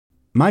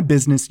My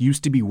business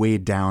used to be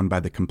weighed down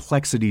by the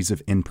complexities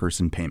of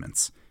in-person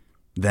payments.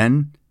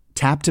 Then,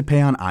 Tap to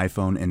Pay on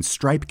iPhone and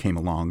Stripe came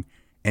along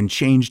and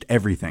changed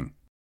everything.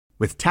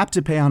 With Tap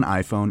to Pay on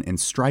iPhone and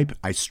Stripe,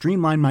 I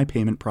streamlined my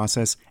payment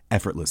process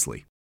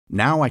effortlessly.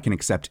 Now I can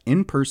accept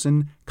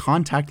in-person,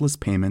 contactless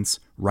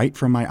payments right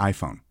from my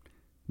iPhone.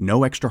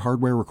 No extra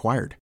hardware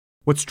required.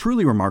 What's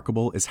truly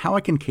remarkable is how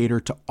I can cater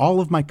to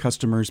all of my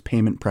customers'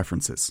 payment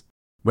preferences.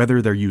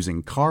 Whether they're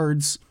using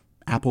cards,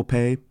 Apple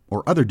Pay,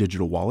 or other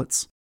digital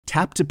wallets,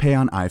 Tap to Pay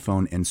on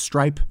iPhone and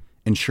Stripe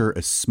ensure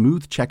a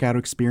smooth checkout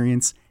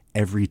experience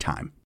every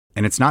time.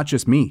 And it's not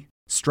just me.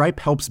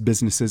 Stripe helps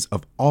businesses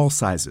of all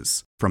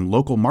sizes, from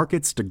local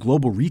markets to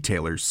global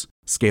retailers,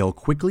 scale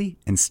quickly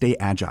and stay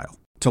agile.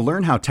 To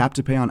learn how Tap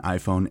to Pay on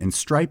iPhone and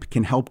Stripe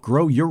can help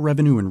grow your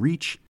revenue and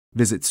reach,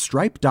 visit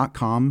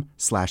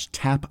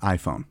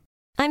stripe.com/tapiphone.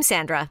 I'm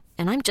Sandra,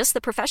 and I'm just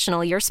the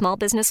professional your small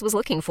business was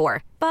looking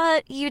for.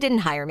 But you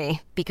didn't hire me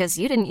because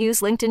you didn't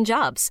use LinkedIn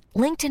Jobs.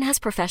 LinkedIn has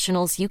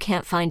professionals you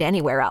can't find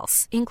anywhere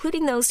else,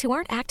 including those who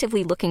aren't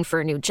actively looking for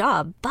a new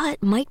job,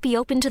 but might be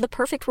open to the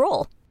perfect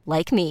role,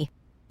 like me.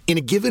 In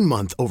a given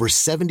month, over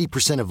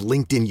 70% of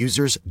LinkedIn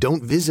users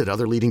don't visit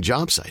other leading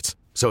job sites.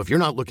 So if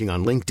you're not looking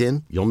on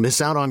LinkedIn, you'll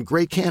miss out on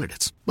great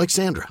candidates like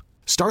Sandra.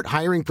 Start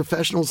hiring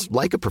professionals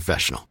like a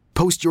professional.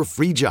 Post your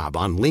free job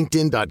on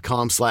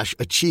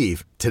linkedin.com/achieve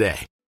today.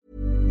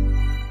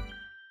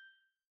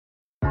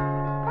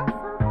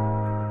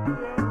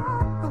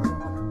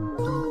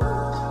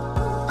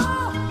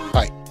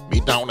 Hej,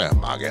 mit navn er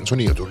Mark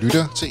Anthony, og du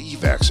lytter til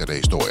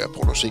iværksætterhistorier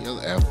produceret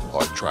af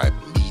Podtribe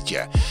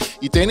Media.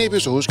 I denne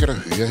episode skal du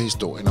høre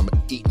historien om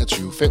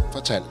 21.5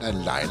 fortalt af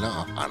Leila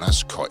og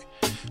Anders Køj.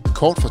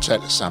 Kort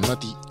fortalt samler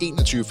de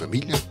 21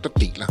 familier, der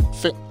deler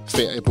 5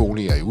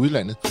 ferieboliger i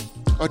udlandet,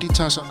 og de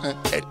tager sig af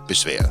alt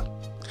besværet.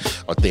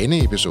 Og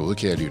denne episode,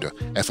 kære lytter,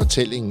 er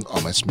fortællingen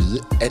om at smide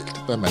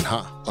alt, hvad man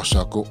har, og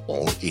så gå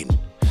all in.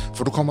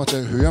 For du kommer til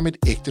at høre om et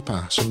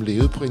ægtepar, som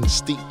levede på en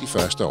sten de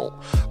første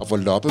år, og hvor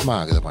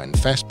loppemarkedet var en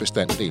fast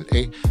bestanddel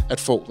af at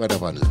få, hvad der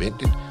var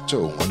nødvendigt til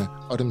ungerne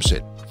og dem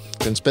selv.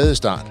 Den spæde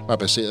start var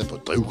baseret på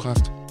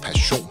drivkraft,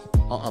 passion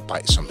og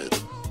arbejdsomhed.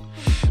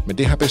 Men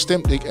det har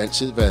bestemt ikke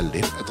altid været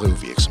let at drive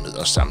virksomhed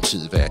og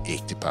samtidig være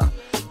ægtepar,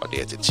 og det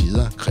har til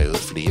tider krævet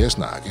flere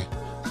snakke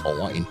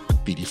over en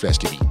billig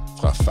flaske vin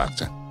fra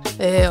Fakta.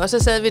 Og så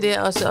sad vi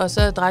der, og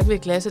så drak vi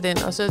et glas af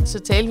den, og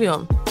så talte vi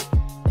om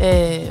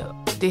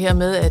det her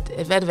med,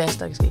 at hvad er det værste,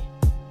 der kan ske?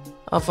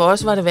 Og for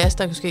os var det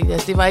værste, der kunne ske.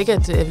 Altså, det var ikke,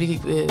 at vi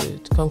gik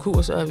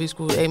konkurs, og vi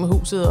skulle af med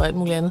huset og alt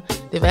muligt andet.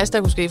 Det værste,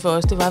 der kunne ske for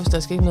os, det var, hvis der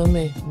skete noget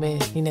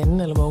med hinanden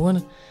eller med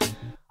ungerne.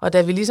 Og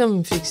da vi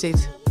ligesom fik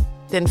set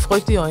den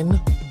frygt i øjnene,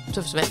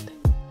 så forsvandt det.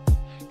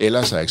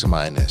 Ellers er ikke så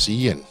meget end at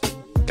sige, at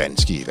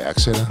danske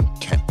iværksættere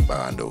kan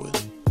bare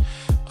noget.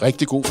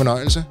 Rigtig god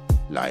fornøjelse,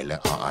 Leila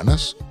og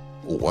Anders.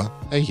 Ordet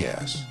er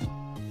jeres.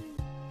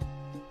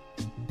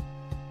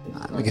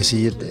 Man kan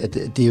sige, at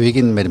det er jo ikke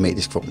en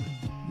matematisk formel.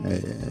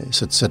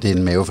 Så det er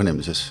en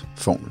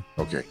mavefornemmelsesformel.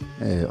 Okay.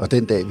 Og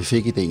den dag, vi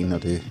fik ideen,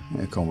 og det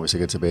kommer vi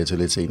sikkert tilbage til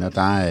lidt senere,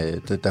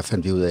 der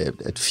fandt vi ud af,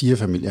 at 4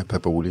 familier per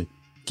bolig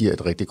giver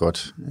et rigtig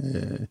godt,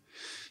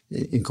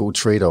 en god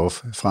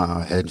trade-off fra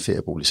at have en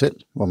feriebolig selv,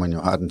 hvor man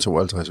jo har den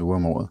 52 uger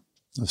om året.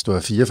 Og hvis du har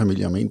 4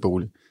 familier om en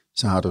bolig,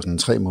 så har du sådan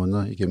 3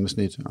 måneder i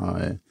gennemsnit,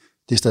 og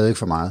det er stadig ikke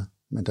for meget.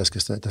 Men der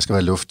skal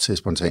være luft til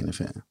spontane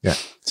ferier. Ja.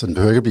 Så de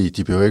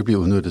behøver ikke blive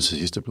udnyttet til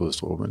sidste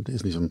blodstråbe. Det er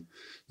ligesom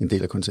en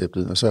del af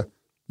konceptet. Og så,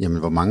 jamen,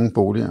 hvor mange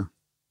boliger?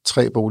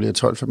 3 boliger,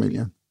 12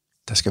 familier.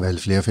 Der skal være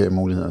flere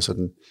feriemuligheder.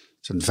 Så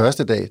den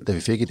første dag, da vi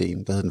fik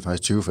ideen, der hed den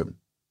faktisk 25.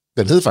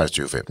 Den hed faktisk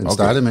 25? Den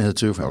startede med at hedde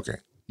 25. Okay,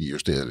 I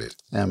justerede lidt.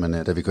 Ja, men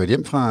da vi kørte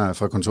hjem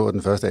fra kontoret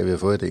den første dag, vi havde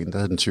fået ideen, der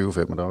hed den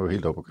 25, og der var jo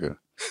helt op at køre.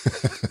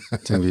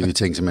 Vi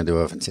tænkte simpelthen, det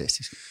var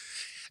fantastisk.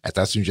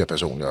 Altså, der synes jeg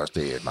personligt også,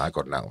 det er et meget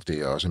godt navn.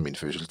 Det er også min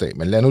fødselsdag.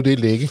 Men lad nu det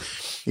ligge. 21.5.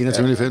 Ja,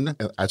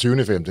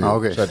 20.5.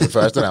 Okay. Så er det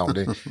første navn,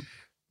 det.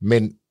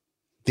 Men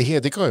det her,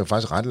 det går jo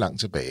faktisk ret langt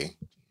tilbage.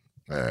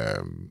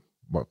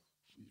 Hvor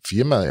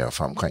firmaet er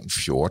fra omkring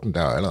 14,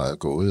 der er allerede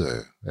gået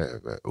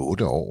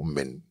 8 år,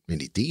 men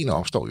ideen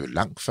opstår jo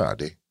langt før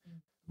det.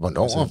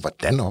 Hvornår og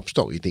hvordan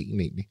opstår ideen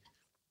egentlig?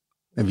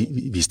 Ja,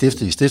 vi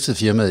stiftede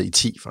firmaet i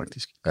 10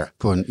 faktisk, ja.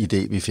 På en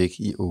idé, vi fik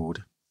i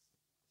 8.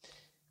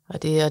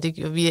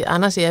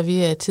 Anders og jeg,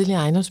 vi er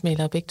tidligere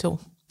ejendomsmælere begge to,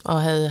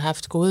 og havde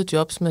haft gode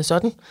jobs med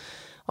sådan.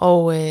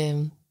 Og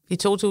i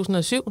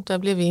 2007, der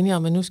blev vi enige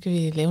om, at nu skal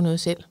vi lave noget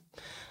selv.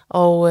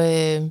 Og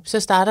så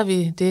starter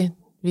vi det,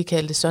 vi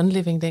kaldte Sun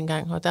Living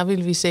dengang, og der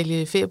ville vi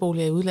sælge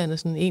ferieboliger i udlandet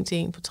sådan 1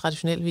 til 1 på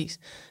traditionel vis.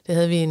 Det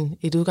havde vi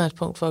et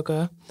udgangspunkt for at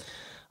gøre.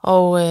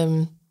 Og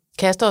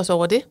kaster os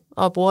over det,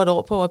 og bruger et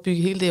år på at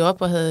bygge hele det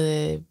op, og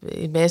havde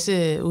en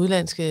masse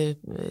udlandske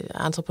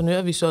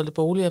entreprenører, vi solgte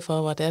boliger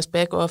for, var deres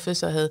back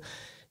office, og havde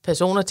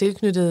personer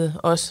tilknyttet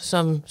os,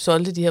 som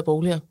solgte de her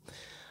boliger.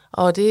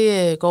 Og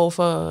det går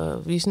for,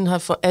 vi sådan har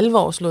for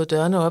alvor slået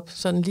dørene op,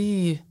 sådan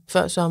lige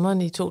før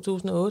sommeren i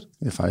 2008.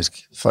 Det er faktisk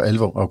for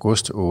alvor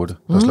august 8,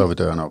 der slår vi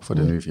dørene op for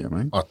det nye firma,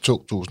 ikke? Og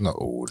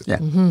 2008. Ja.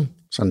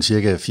 sådan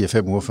cirka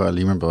 4-5 uger før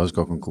Lehman Brothers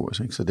går konkurs.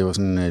 Ikke? Så det var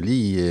sådan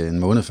lige en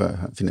måned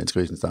før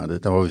finanskrisen startede.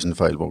 Der var vi sådan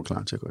for alvor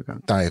klar til at gå i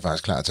gang. Der er I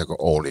faktisk klar til at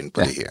gå all in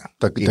på det her.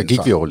 Der gik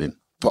vi all in.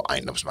 På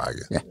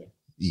ejendomsmarkedet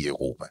i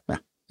Europa. Ja.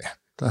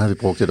 Der havde vi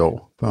brugt et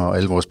år på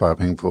alle vores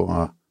sparepenge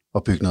på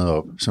at bygge noget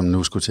op, som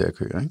nu skulle til at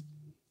køre. Ikke?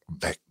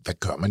 Hvad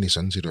gør man i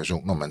sådan en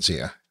situation, når man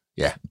ser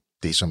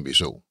det, som vi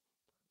så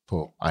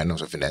på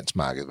ejendoms- og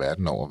finansmarkedet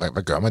verden over?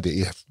 Hvad gør man det? I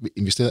har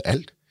investeret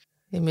alt?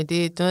 Jamen,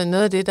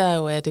 noget af det, der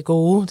jo er det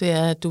gode, det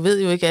er, at du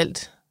ved jo ikke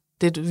alt.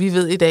 Det, vi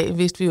ved i dag,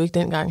 vidste vi jo ikke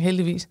dengang,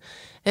 heldigvis.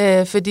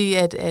 Fordi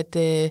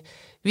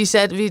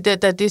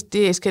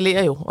det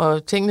eskalerer jo,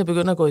 og tingene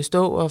begynder at gå i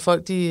stå, og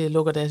folk de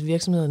lukker deres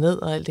virksomheder ned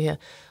og alt det her.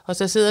 Og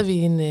så sidder vi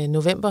i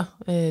november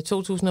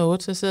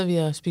 2008, så sidder vi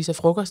og spiser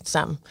frokost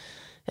sammen.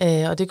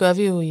 Og det gør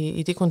vi jo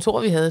i det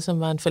kontor, vi havde, som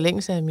var en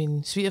forlængelse af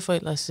mine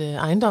svigerforældres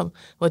ejendom,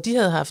 hvor de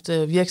havde haft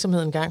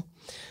virksomheden en gang.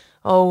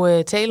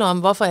 Og taler om,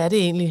 hvorfor er det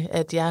egentlig,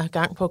 at jeg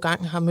gang på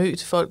gang har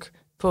mødt folk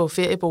på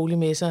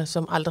ferieboligmesser,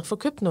 som aldrig får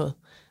købt noget.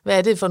 Hvad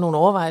er det for nogle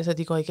overvejelser,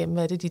 de går igennem?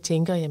 Hvad er det, de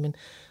tænker? Jamen,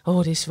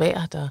 det er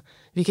svært, og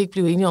vi kan ikke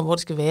blive enige om, hvor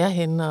det skal være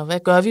henne, og hvad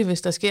gør vi,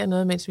 hvis der sker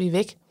noget, mens vi er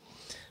væk?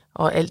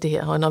 Og alt det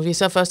her. Og når vi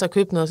så først har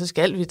købt noget, så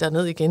skal vi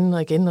derned igen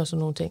og igen og sådan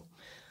nogle ting.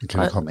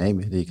 Kan vi komme af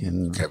med det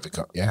igen?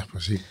 Ja,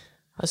 præcis.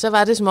 Og så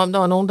var det, som om der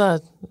var nogen, der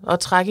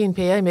trak i en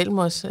pære imellem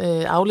os,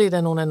 afledt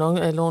af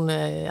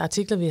nogle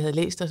artikler, vi havde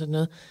læst og sådan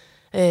noget.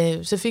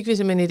 Så fik vi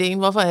simpelthen ideen,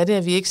 hvorfor er det,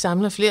 at vi ikke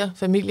samler flere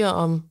familier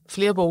om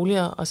flere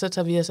boliger, og så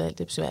tager vi os alt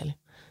det besværligt.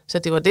 Så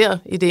det var der,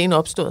 ideen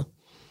opstod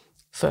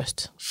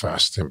først.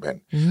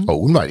 Simpelthen.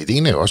 Og udenvejt,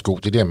 ideen er jo også god,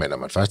 det der med, når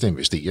man først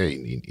investerer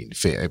i en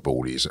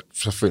feriebolig,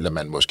 så føler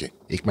man måske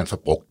ikke, man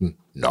får brugt den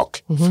nok,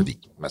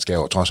 fordi man skal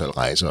jo trods alt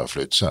rejse og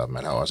flytte, så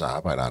man har også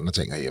arbejde og andre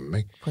ting herhjemme,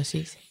 ikke?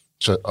 Præcis.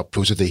 Så, og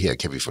pludselig det her,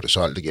 kan vi få det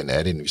solgt igen,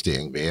 er det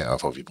investering værd, og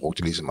får vi brugt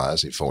det lige så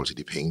meget i forhold til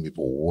de penge, vi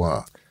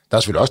bruger. Der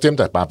er selvfølgelig også dem,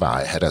 der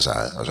bare have deres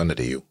eget, og sådan er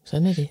det jo.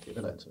 Sådan er det.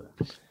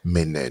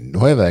 Men nu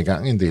har jeg været i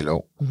gang i en del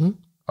år,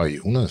 og i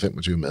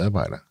 125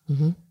 medarbejdere.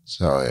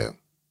 Så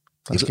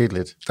der er sket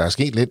lidt. Der er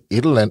sket lidt.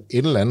 Et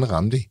eller andet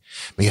ramte.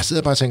 Men jeg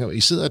sidder bare og tænker, I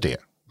sidder der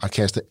og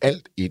kaster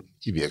alt ind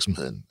i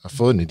virksomheden, og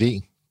fået en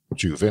idé,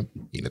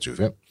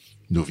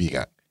 21-5, nu er vi i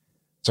gang.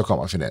 Så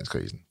kommer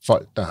finanskrisen.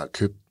 Folk, der har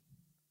købt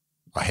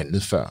og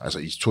handlet før, altså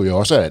I tog jo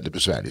også alt det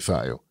besværligt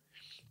før jo.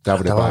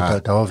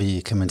 Der var vi,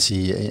 kan man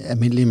sige,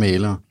 almindelige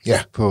malere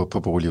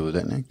på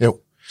boligudlandet, ikke? Jo.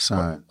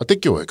 Så. Og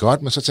det gjorde jeg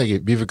godt, men så tænkte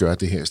jeg, vi vil gøre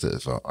det her i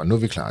stedet for. Og nu er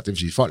vi klar. Det vil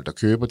sige, folk, der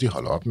køber, de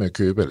holder op med at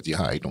købe, eller de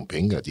har ikke nogen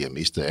penge, eller de har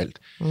mistet alt.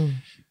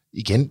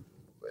 Igen,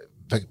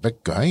 hvad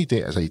gør I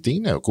det? Altså,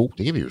 ideen er jo god,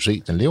 det kan vi jo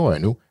se, den lever jeg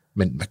nu.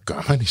 Men hvad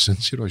gør man i sådan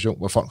en situation,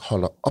 hvor folk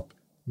holder op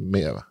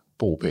med at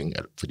bruge penge,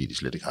 fordi de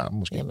slet ikke har dem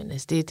måske? Jamen,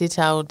 altså,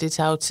 det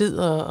tager jo tid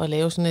at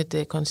lave sådan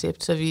et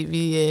koncept, så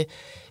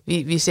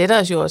vi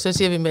sætter os jo, og så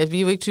siger vi, at vi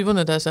er jo ikke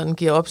typerne, der sådan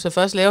giver op. Så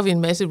først laver vi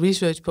en masse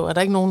research på, er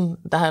der ikke nogen,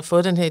 der har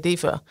fået den her idé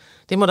før?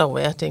 Det må der jo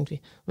være, tænkte vi.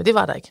 Men det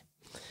var der ikke.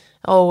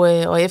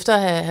 Og efter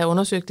at have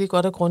undersøgt det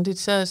godt og grundigt,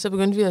 så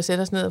begyndte vi at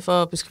sætte os ned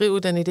for at beskrive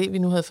den idé, vi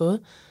nu havde fået,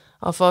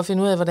 og for at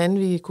finde ud af, hvordan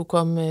vi kunne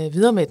komme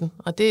videre med den.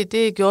 Og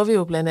det gjorde vi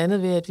jo blandt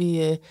andet ved, at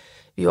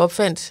vi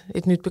opfandt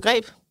et nyt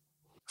begreb.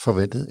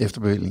 Forventet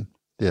efterbevilling.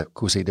 Jeg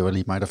kunne se, det var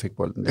lige mig, der fik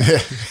bolden.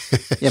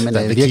 Jamen,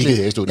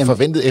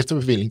 forventet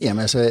efterbevilling.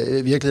 Jamen,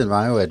 altså, virkeligheden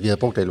var jo, at vi havde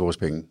brugt alle vores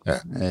penge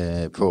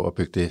på at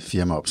bygge det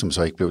firma op, som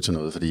så ikke blev til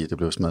noget, fordi det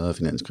blev smadret af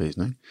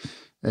finanskrisen.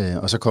 Ikke?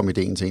 Og så kom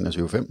ideen til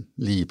 21-5,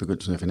 lige i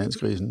begyndelsen af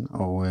finanskrisen,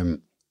 og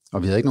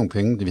vi havde ikke nogen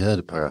penge. Vi havde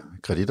et par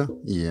kreditter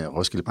i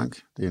Roskilde Bank.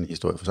 Det er en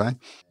historie for sig.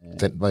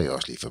 Den var jeg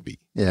også lige forbi.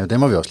 Ja,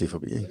 den var vi også lige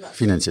forbi. Ikke?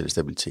 Finansiel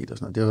stabilitet og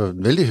sådan noget. Det var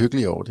vældig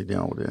hyggeligt år, det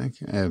der år der.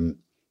 Ikke?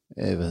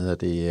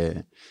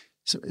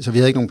 Så vi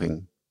havde ikke nogen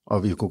penge.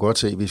 Og vi kunne godt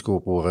se, at vi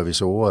skulle bruge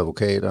revisorer,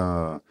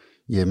 advokater,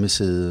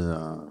 hjemmeside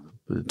og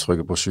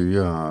trykke på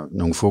syge og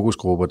nogle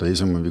fokusgrupper, der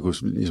ligesom, vi kunne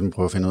ligesom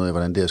prøve at finde ud af,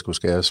 hvordan det skulle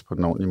skæres på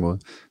den ordentlige måde.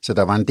 Så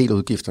der var en del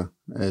udgifter,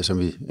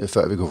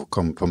 før vi kunne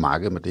komme på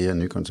markedet med det her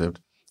nye koncept.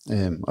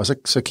 Og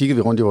så kiggede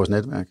vi rundt i vores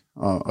netværk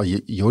og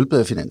hjulpet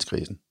af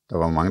finanskrisen. Der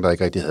var mange, der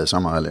ikke rigtig havde så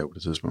meget at lave på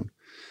det tidspunkt.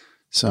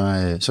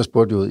 Så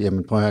spurgte vi ud,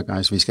 jamen prøv at høre,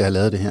 guys, vi skal have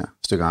lavet det her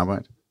stykke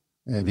arbejde.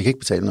 Vi kan ikke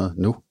betale noget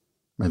nu,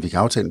 men vi kan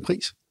aftale en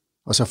pris.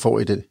 Og så får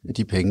I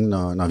de penge,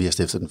 når vi har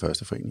stiftet den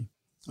første forening.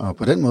 Og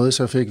på den måde,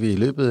 så fik vi i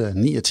løbet af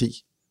 9 af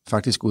 10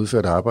 faktisk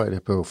udført arbejde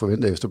på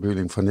forventet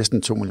efterbevilling for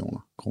næsten 2 millioner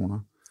kroner.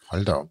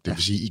 Hold da op. Det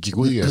vil sige, I gik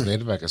ud i jeres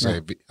netværk og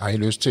sagde, har I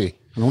lyst til...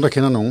 Nogen, der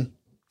kender nogen.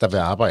 Der vil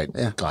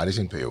arbejde gratis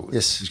i en periode.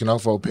 Yes. Vi skal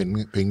nok få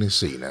pengene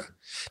senere.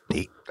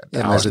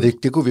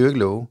 Det kunne vi jo ikke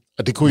love.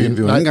 Og det kunne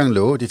vi jo ikke engang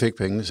love, at de fik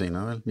pengene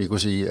senere. Vel? Vi kunne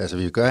sige, altså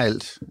vi gør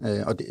alt.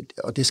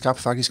 Og det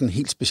skabte faktisk en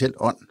helt speciel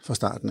ånd fra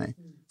starten af.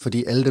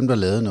 Fordi alle dem, der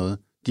lavede noget,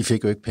 de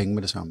fik jo ikke penge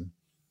med det samme.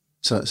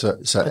 Så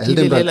og alle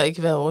de ville heller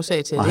ikke være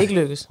årsag til, at det ikke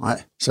lykkes.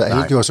 Nej, så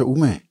alle gjorde sig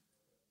umage.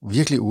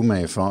 Virkelig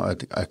umage for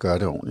at gøre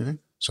det ordentligt.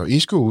 Ikke? Så I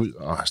skulle ud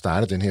og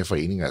starte den her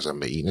forening, altså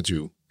med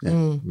 21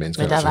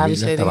 mennesker. Men der var vi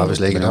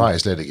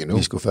slet ikke endnu.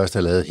 Vi skulle først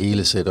have lavet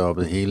hele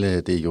setup'et,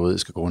 hele det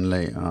juridiske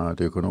grundlag og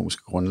det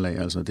økonomiske grundlag.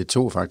 Altså, det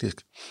tog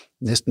faktisk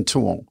næsten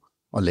 2 år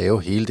at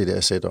lave hele det der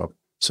setup,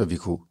 så vi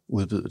kunne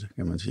udbyde det,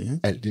 kan man sige. Ikke?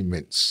 Alt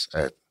imens,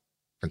 at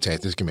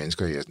fantastiske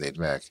mennesker i jeres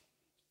netværk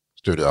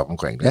støttede op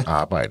omkring det,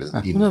 arbejdet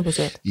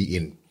i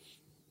en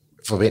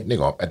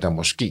forventning om, at der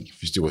måske,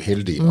 hvis det var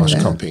heldigt, også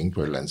kom penge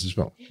på et eller andet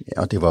tidspunkt.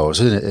 Ja, og det var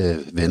også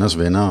venners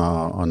venner,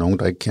 og nogen,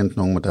 der ikke kendte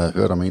nogen, der havde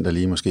hørt om en, der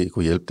lige måske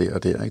kunne hjælpe der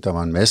og der. Ikke? Der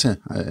var en masse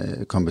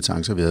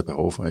kompetencer, vi havde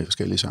behov for i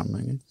forskellige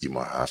sammenhænge. I må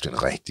have haft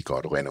en rigtig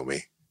godt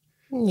renommé.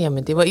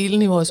 Jamen, det var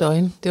ilden i vores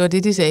øjne. Det var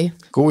det, de sagde.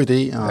 God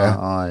idé,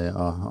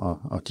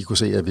 og de kunne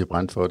se, at vi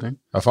brændte for det. Ikke?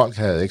 Og folk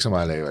havde ikke så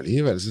meget at lave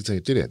alligevel, så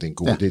tænkte det er en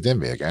god idé,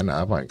 den vil jeg gerne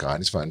arbejde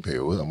gratis for en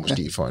periode, og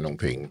måske få nogle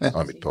penge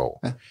om et par år.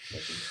 Ja.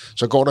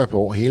 Så går der på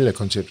år hele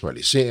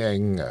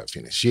konceptualiseringen og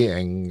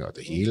finansieringen og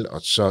det hele,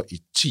 og så i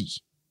 10.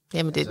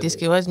 Jamen, det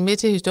skal jo også med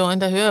til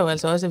historien. Der hører jo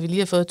altså også, at vi lige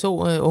har fået 2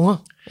 unger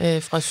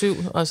fra 7,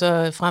 og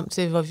så frem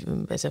til, hvor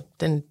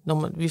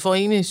vi får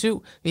en i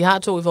 7, vi har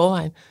 2 i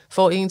forvejen,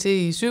 får en til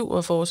i 7,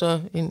 og får så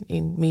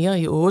en mere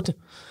i 8.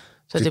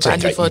 Så det er bare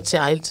lige for at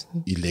tage alt.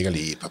 I ligger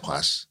lige et par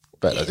pres,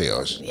 baller det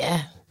også.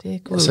 Ja,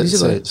 det kunne jo lige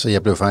så godt. Så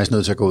jeg blev faktisk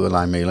nødt til at gå ud og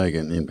lege maler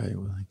igen i en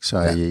periode. Ikke?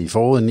 Så i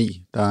foråret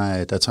 9,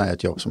 der tager jeg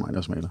et job som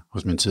ejendomsmaler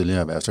hos min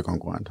tidligere værste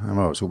konkurrent. Han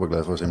var jo super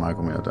glad for at se mig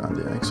komme ind ad døren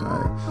der. Ikke?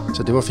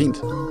 Så det var fint.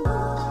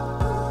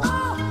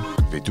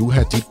 Vil du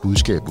have dit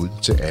budskab ud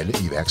til alle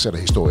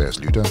iværksætterhistoriers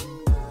lyttere?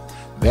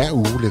 Hver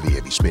uge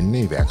leverer vi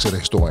spændende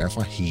iværksætterhistorier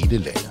fra hele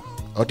landet.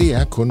 Og det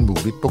er kun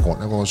muligt på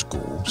grund af vores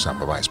gode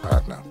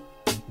samarbejdspartnere.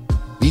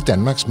 Vi er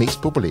Danmarks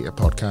mest populære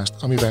podcast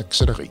om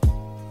iværksætteri.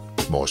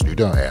 Vores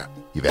lyttere er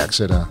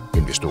iværksættere,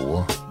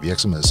 investorer,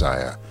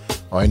 virksomhedsejere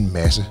og en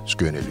masse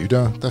skønne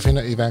lyttere, der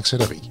finder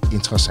iværksætteri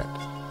interessant.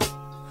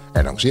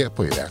 Annoncer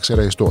på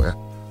iværksætterhistorier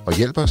og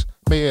hjælp os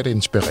med at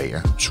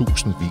inspirere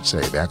tusindvis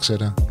af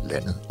iværksættere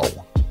landet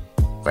over.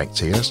 Ring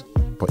til os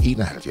på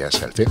 71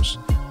 90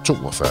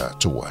 42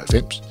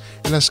 92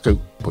 eller skriv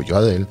på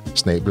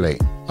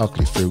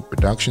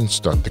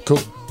jl@uglyfruitproductions.dk,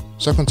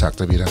 så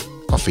kontakter vi dig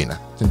og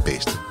finder den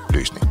bedste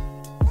løsning.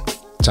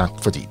 Tak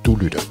fordi du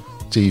lytter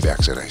til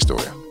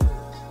iværksætterhistorier.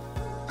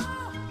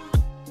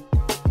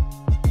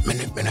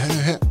 Men hør nu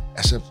her,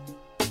 altså,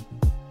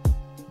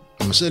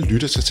 når man sidder og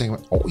lytter, så tænker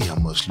man, I har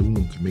måttet sluge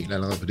nogle kameler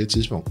allerede på det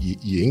tidspunkt. I er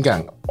ikke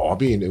engang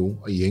oppe i en uge,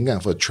 og I har ikke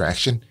engang fået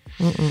traction.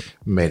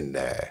 Men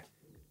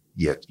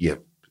I har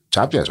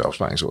tabt jeres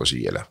opsparing, så at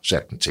sige, eller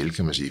sat den til,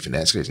 kan man sige.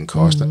 Finanskrisen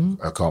koster,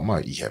 og kommer,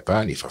 I har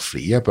børn, I får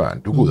flere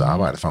børn. Du går ud og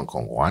arbejder for en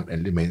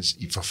konkurrent, mens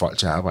I får folk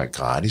til at arbejde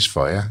gratis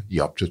for jer i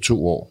op til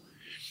 2 år.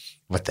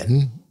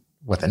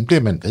 Hvordan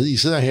bliver man ved? I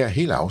sidder her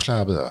helt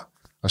afslappet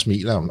og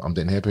smiler om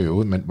den her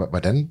periode, men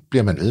hvordan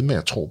bliver man ved med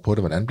at tro på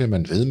det? Hvordan bliver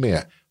man ved med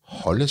at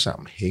holde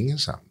sammen, hænge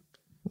sammen?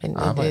 Men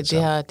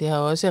det har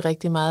også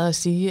rigtig meget at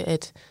sige,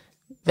 at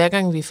hver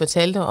gang vi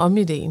fortalte om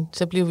ideen,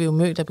 så blev vi jo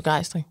mødt af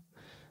begejstring.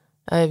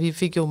 Vi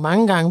fik jo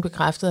mange gange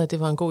bekræftet, at det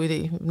var en god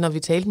idé, når vi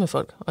talte med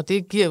folk. Og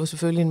det giver jo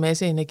selvfølgelig en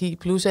masse energi.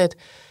 Plus at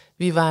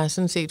vi var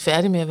sådan set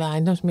færdige med at være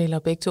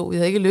ejendomsmælere begge to. Vi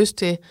havde ikke lyst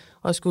til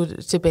at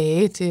skulle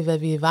tilbage til, hvad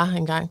vi var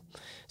engang.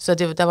 Så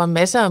der var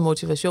masser af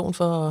motivation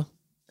for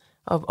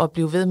at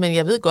blive ved. Men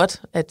jeg ved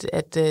godt,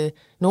 at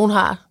nogen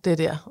har det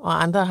der,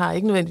 og andre har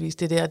ikke nødvendigvis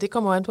det der. Og det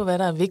kommer an på, hvad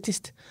der er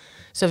vigtigst.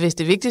 Så hvis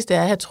det vigtigste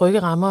er at have trygge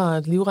rammer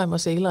og livrem og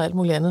seler og alt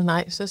muligt andet,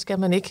 nej, så skal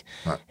man ikke.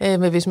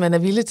 Men hvis man er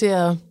villig til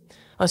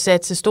at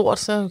satse stort,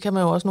 så kan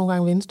man jo også nogle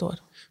gange vinde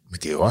stort. Men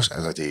det er jo også,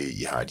 altså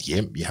I har et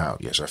hjem, I har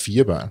så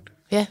 4 børn.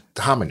 Ja.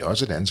 Der har man jo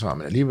også et ansvar,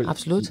 men alligevel,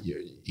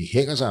 I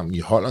hænger sammen, I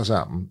holder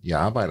sammen, I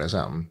arbejder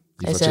sammen,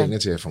 I får tingene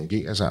til at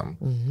fungere sammen.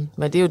 Mm-hmm.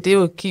 Men det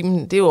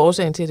er jo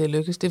årsagen til, at det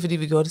lykkes. Det er, fordi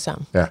vi gjorde det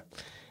sammen. Ja.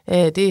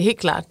 Det er helt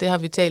klart, det har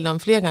vi talt om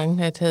flere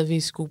gange, at havde vi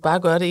skulle bare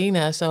gøre det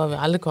ene af os, så var vi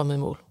aldrig kommet i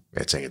mål.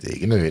 Jeg tænker, det er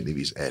ikke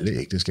nødvendigvis alle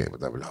ægteskaber,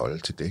 der vil holde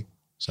til det,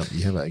 som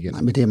I har været igennem.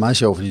 Nej, men det er meget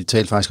sjovt, fordi vi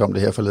talte faktisk om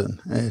det her forleden,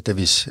 da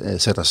vi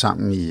satte os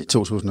sammen i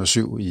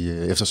 2007,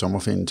 efter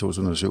sommerferien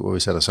 2007, og vi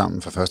satte os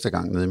sammen for første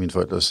gang nede i min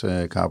forældres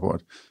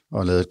carport,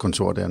 og lavede et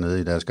kontor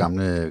dernede i deres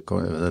gamle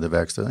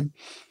værksted. Ikke?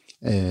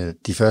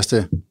 De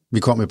første, vi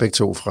kom jo begge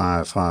to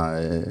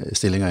fra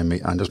stillinger i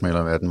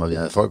ejendomsmæglerverdenen, hvor vi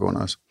havde folk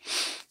under os.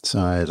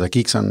 Så der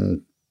gik sådan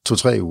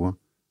 2-3 uger,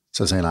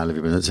 så sagde Leila, vi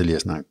bliver nødt til lige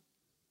at snakke.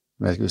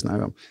 Hvad skal vi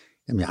snakke om?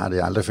 Jamen, jeg har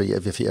det aldrig,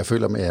 for jeg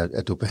føler med,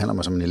 at du behandler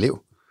mig som en elev.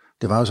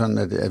 Det var jo sådan,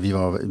 at vi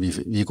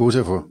er gode til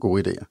at få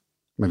gode idéer,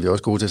 men vi er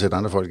også gode til at sætte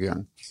andre folk i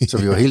gang. Så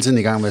vi var hele tiden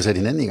i gang med at sætte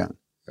hinanden i gang.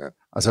 Ja.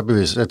 Og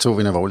så tog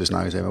vi en alvorlig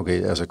snak og sagde,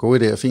 okay, altså gode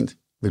idéer er fint,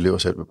 vi løber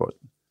selv med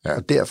bolden. Ja.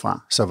 Og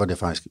derfra, så var det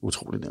faktisk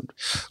utroligt nemt.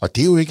 Og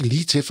det er jo ikke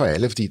lige til for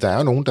alle, fordi der er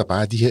jo nogen, der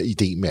bare er de her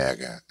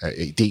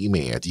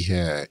idémager, de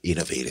her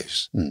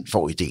innovators,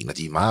 får idéen, og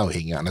de er meget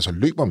afhængige af andre, så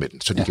løber med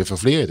den, så de kan få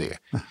flere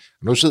idéer. Ja.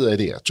 Nu sidder jeg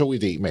der, 2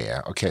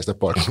 idémager, og kaster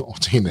bolden over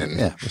til hinanden.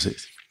 Ja,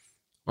 præcis.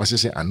 Og så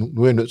siger jeg,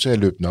 nu er jeg nødt til at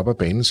løbe den op ad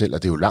banen selv,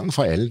 og det er jo langt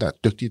fra alle, der er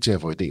dygtige til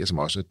at få idéer, som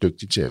også er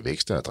dygtige til at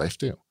vækste og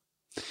drifte. Jo.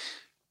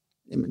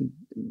 Jamen,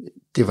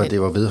 Det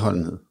var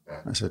vedholdenhed.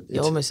 Altså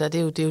Jo, men så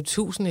det er jo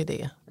 1000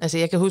 idéer. Altså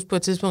jeg kan huske på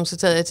et tidspunkt, så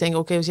tager jeg og tænker,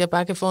 okay, hvis jeg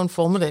bare kan få en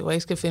formiddag, hvor jeg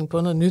ikke skal finde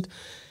på noget nyt.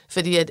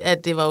 Fordi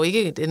at det var jo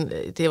ikke,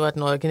 det var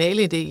den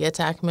originale idé, ja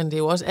tak, men det er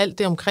jo også alt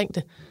det omkring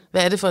det.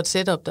 Hvad er det for et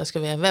setup, der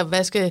skal være?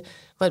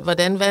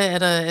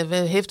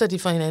 Hvad hæfter de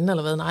for hinanden,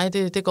 eller hvad? Nej,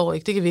 det går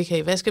ikke, det kan vi ikke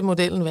have. Hvad skal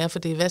modellen være for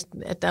det?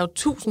 At der er jo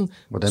 1000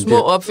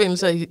 små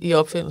opfindelser i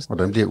opfindelsen.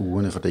 Hvordan bliver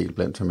ugerne fordelt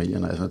blandt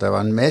familierne? Altså, der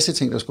var en masse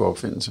ting, der skulle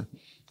opfindes.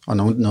 Og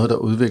noget, der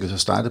udviklede sig,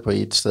 startede på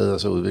et sted,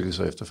 og så udviklede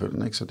sig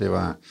efterfølgende. Ikke? Så det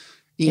var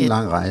en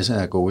lang rejse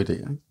af gode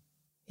idéer. Ikke?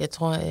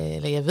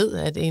 Jeg ved,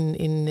 at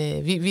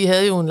vi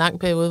havde jo en lang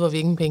periode, hvor vi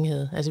ingen penge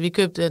havde. Altså vi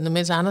købte,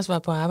 mens Anders var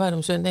på arbejde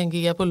om søndagen,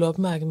 gik jeg på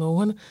loppemarked med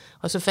ungerne,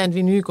 og så fandt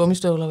vi nye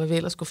gummistøvler, hvad vi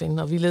ellers skulle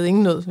finde, og vi led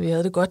ingen nød, vi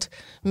havde det godt.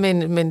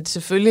 Men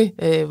selvfølgelig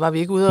var vi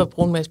ikke ude og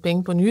bruge en masse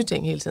penge på nye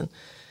ting hele tiden.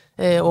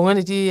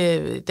 Ungerne,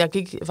 der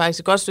gik faktisk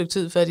et godt stykke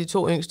tid, før de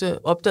 2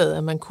 yngste opdagede,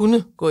 at man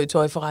kunne gå i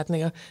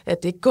tøjforretninger,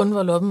 at det ikke kun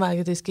var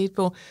loppemarked, det skete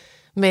på.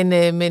 Men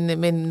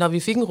når vi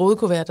fik en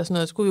rodekuvert og sådan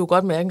noget, skulle vi jo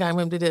godt mærke en gang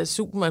mellem det der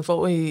sup, man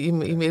får i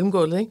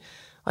mellemgulvet, ikke?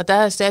 Og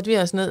der satte vi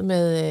os ned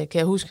med, kan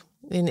jeg huske,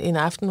 en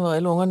aften, hvor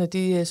alle ungerne,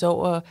 de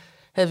sov, og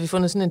havde vi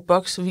fundet sådan en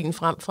boks vin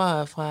frem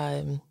fra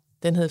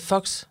den hed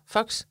Fox,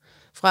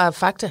 fra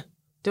Fakta.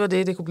 Det var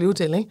det kunne blive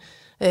til,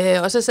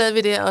 ikke? Og så sad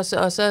vi der,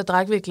 og så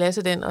drak vi et glas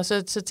af den, og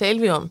så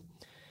talte vi om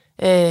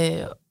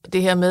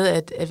det her med,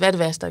 at hvad er det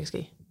værste, der kan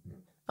ske?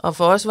 Og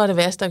for os var det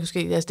værste, der kunne ske.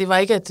 Altså, det var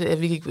ikke,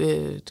 at vi gik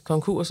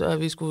konkurs, og at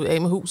vi skulle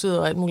af med huset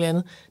og alt muligt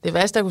andet. Det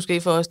værste, der kunne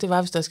ske for os, det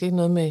var, hvis der skete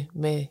noget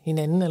med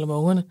hinanden eller med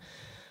ungerne.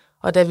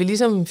 Og da vi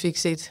ligesom fik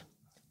set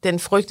den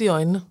frygt i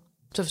øjnene,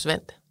 så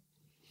forsvandt det.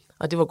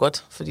 Og det var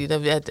godt, fordi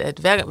jeg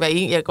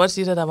kan godt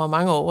sige, at der var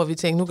mange år, hvor vi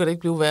tænkte, nu kan det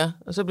ikke blive værre.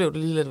 Og så blev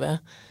det lige lidt værre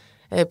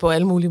på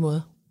alle mulige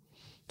måder.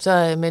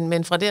 Så,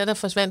 men fra der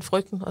forsvandt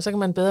frygten, og så kan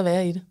man bedre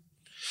være i det.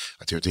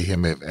 Og det er jo det her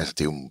med, altså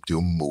det er jo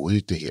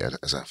modigt det her,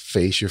 altså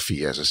face your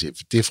fear, altså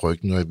det er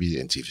frygten, nu har vi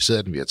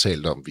identificeret den, vi har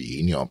talt om, vi er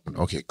enige om den,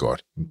 okay,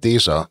 godt. Det er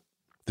så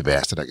det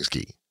værste, der kan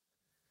ske.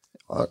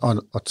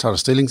 Og tager du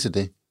stilling til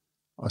det,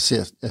 og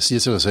siger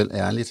til dig selv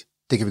ærligt,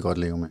 det kan vi godt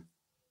leve med.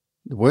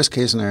 The worst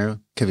case scenario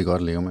kan vi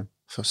godt leve med,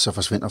 så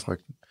forsvinder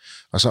frygten.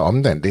 Og så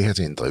omdanne det her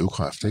til en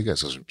drivkraft, ikke?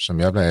 Altså, som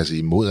jeg plejer at sige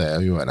imod,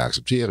 er jo at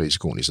acceptere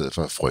risikoen, i stedet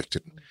for at frygte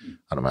den.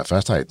 Og når man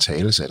først har et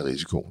talesat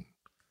risikoen,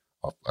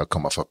 og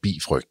kommer forbi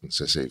frygten.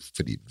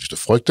 Fordi hvis du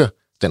frygter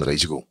den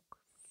risiko,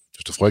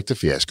 hvis du frygter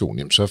fiaskoen,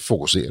 jamen, så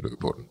fokuserer du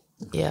på den.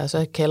 Ja, og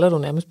så kalder du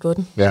nærmest på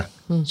den. Ja,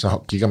 så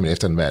kigger man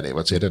efter den hver dag,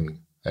 hvor tæt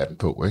er den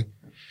på, ikke?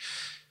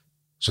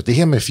 Så det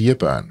her med 4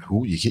 børn,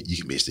 I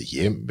kan miste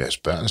hjem, deres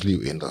børns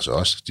liv ændres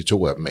også. De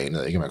 2 af dem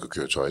anede ikke, at man kunne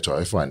køre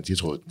tøj foran. De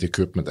troede, det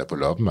købte man der på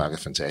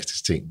loppemarkedet,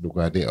 fantastisk ting. Du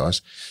gør det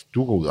også.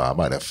 Du går ud og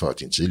arbejder for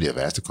din tidligere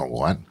værste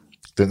konkurrent.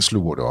 Den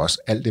sluger du også,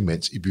 alt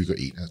imens I bygger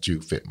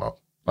 21.5 op.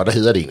 Og der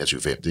hedder det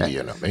 21.5, det er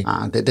lige nok,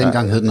 ikke?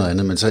 Dengang hed det noget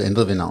andet, men så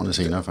ændrede vi navnet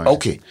senere, faktisk.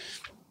 Okay,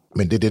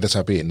 men det er det, der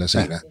så bliver ændret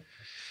senere.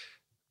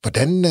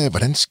 Ja.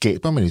 Hvordan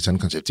skaber man et sådan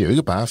koncept? Det er jo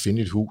ikke bare at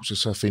finde et hus, og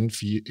så finde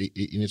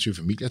 21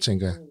 familier,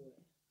 tænker jeg.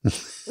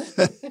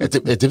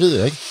 det ved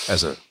jeg ikke.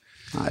 Altså,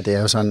 nej, det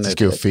er jo sådan... De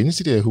skal jo findes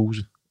de der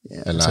huse.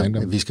 Ja,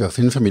 altså, vi skal jo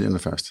finde familierne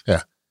først. Ja.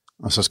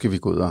 Og så skal vi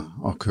gå ud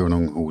og købe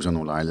nogle huse og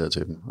nogle lejligheder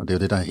til dem. Og det er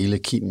jo det, der er hele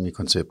kimen i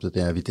konceptet.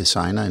 Det er, at vi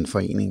designer en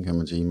forening, kan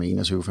man sige, med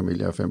 21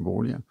 familier og 5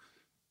 boliger.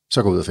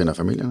 Så går vi ud og finder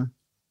familierne.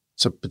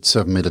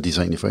 Så melder de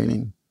sig ind i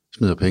foreningen,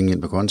 smider penge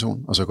ind på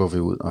kontoen, og så går vi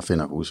ud og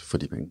finder hus for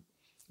de penge.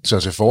 Så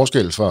til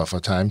forskel for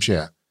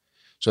timeshare,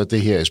 så er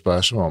det her et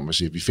spørgsmål om,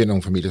 at vi finder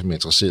nogle familier, som er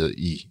interesseret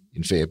i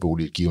en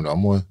feriebolig i et givet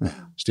område,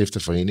 stifter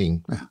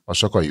foreningen, og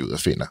så går I ud og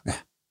finder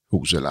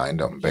huset eller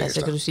ejendommen bagefter. Ja,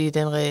 så kan du sige,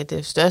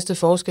 det største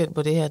forskel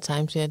på det her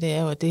timeshare, det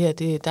er jo, at det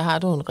her, der har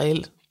du en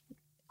reel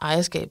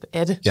ejerskab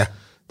af det. Ja.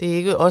 Det er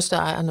ikke os, der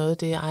ejer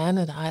noget, det er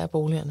ejerne, der ejer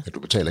boligerne. Ja, du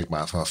betaler ikke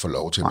bare for at få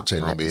lov til at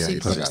betale noget mere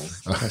et par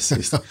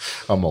gange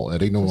om året. Er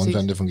det ikke nogen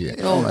hvordan det fungerer?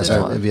 Jo,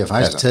 altså, vi har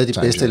faktisk taget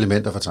de bedste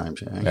elementer fra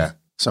timeshare, ikke? Ja.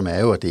 Som er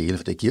jo at dele,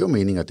 for det giver jo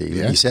mening at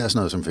dele, især sådan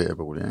noget som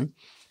feriebolig,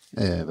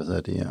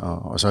 ikke?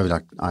 Og så har vi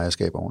lagt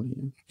ejerskab oveni.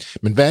 Ikke?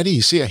 Men hvad er det,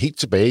 I ser helt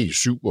tilbage i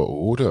 7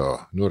 og 8, og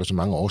nu er der så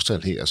mange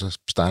årstal her, og så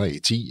starter I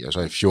 10, og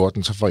så i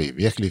 14, så får I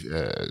virkelig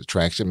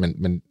traction,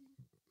 men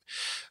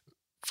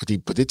fordi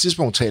på det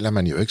tidspunkt taler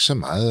man jo ikke så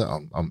meget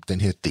om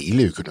den her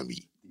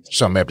deleøkonomi,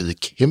 som er blevet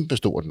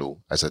kæmpestort nu.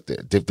 Altså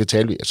det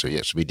taler vi, altså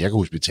så vidt jeg kan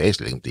huske, vi taler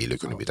slet ikke om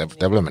deleøkonomi,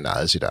 der bliver man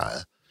ejet sit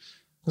eget.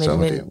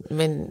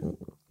 Men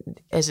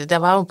altså der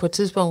var jo på et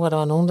tidspunkt, hvor der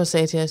var nogen, der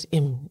sagde til os,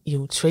 jamen, I er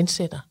jo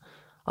trendsetter.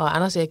 Og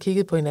Anders og jeg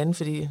kiggede på hinanden,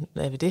 fordi,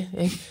 hvad er vi det,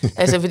 ikke?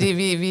 Altså, fordi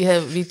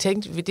vi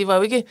tænkte, det var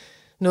jo ikke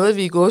noget,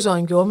 vi i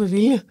gåseøjne gjorde med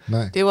vilje.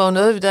 Nej. Det var jo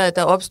noget,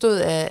 der opstod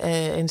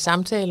af en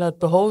samtale og et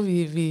behov,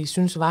 vi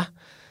synes var.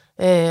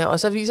 Og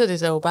så viser det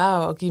sig jo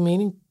bare at give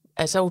mening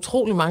af så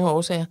utrolig mange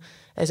årsager.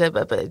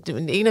 Altså,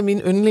 en af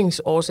mine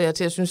yndlingsårsager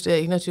til, at jeg synes, det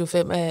er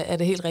 21,5 er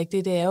det helt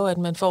rigtige, det er jo, at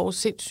man får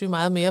sindssygt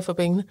meget mere for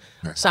pengene,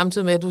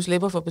 samtidig med, at du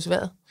slipper for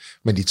besværet.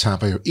 Men de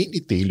tapper jo ind i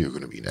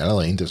deleøkonomien,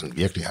 allerede en, der sådan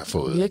virkelig har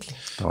fået... Virkelig.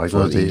 Der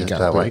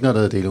var ikke noget,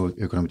 der hed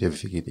deleøkonomi, der vi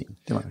fik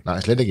idéen. Det var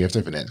Nej, slet ikke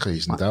efter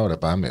finanskrisen. Der var der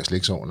bare med at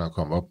slikke sårene og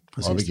komme op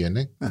igen,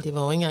 ikke? Ja. Det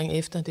var jo ikke engang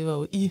efter, det var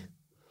jo i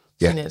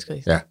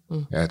finanskrisen.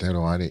 Ja, det har du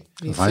ret i.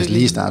 Det er faktisk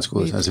lige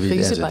startskuddet. Altså,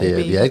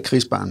 vi er et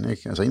krigsbarn,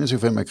 ikke? Altså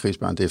 21,5 er et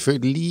krigsbarn. Det er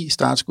født lige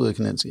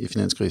startskuddet i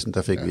finanskrisen,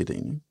 der fik vi idéen,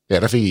 ikke? Ja,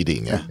 der fik I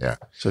idéen, ja.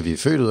 Så vi er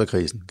født ud af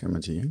krisen, kan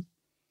man sige, ikke?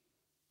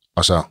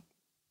 Og så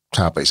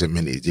tapper I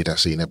simpelthen i det, der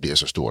senere bliver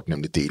så stort,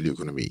 nemlig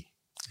deleøkonomi.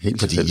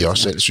 Fordi I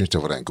også selv synes,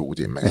 det var en god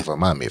idé. Man kan få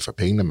meget mere for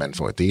pengene, man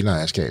får et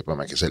delejerskab, og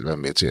man kan selv være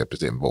med til at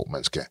bestemme, hvor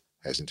man skal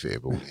have sin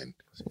feriebolig hen.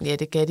 Ja,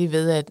 det kan de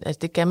ved, at altså,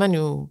 det kan man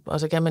jo, og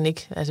så kan man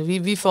ikke. Altså,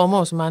 vi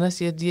former, som andre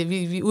siger,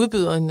 vi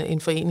udbyder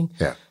en forening,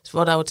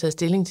 hvor der er jo taget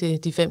stilling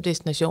til de 5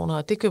 destinationer,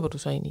 og det køber du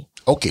så ind i.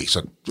 Okay,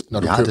 så når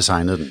du har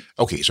designet den.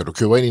 Okay, så du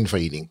køber ind i en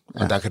forening,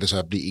 og der kan det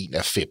så blive en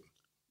af 5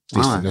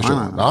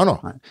 destinationer.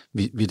 Nej.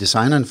 Vi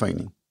designer en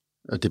forening,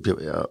 og det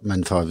bliver,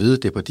 man får at vide,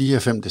 at det er på de her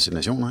 5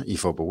 destinationer, I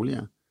får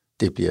boliger.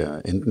 Det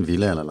bliver enten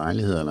villa eller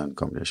lejlighed eller en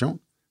kombination.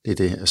 Det er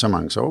det, så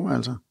mange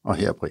soveværelser, og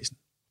her er prisen.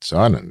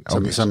 Sådan,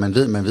 okay. Så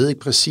man ved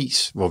ikke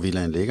præcis, hvor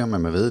villaen ligger,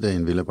 men man ved, det er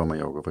en villa på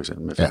Mallorca, for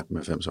eksempel,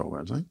 med 5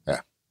 soveværelser. Ikke? Ja.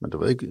 Men du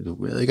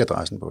ved ikke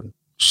adressen på den.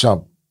 Så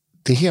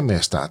det her med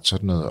at starte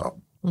sådan noget op,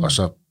 og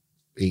så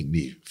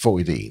egentlig få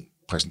ideen,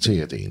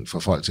 præsentere ideen, få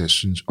folk til at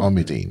synes om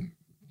ideen,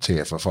 til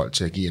at få folk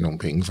til at give nogle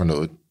penge for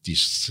noget, de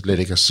slet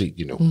ikke har set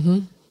endnu.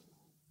 Mm-hmm.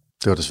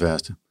 Det var det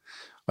sværeste.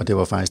 Og det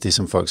var faktisk det,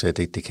 som folk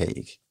sagde, det kan I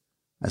ikke.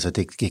 Altså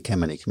det kan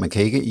man ikke. Man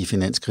kan ikke i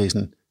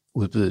finanskrisen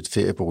udbyde et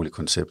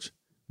ferieboligkoncept,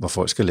 hvor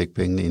folk skal lægge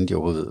pengene, inden de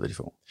overhovedet ved, hvad de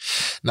får.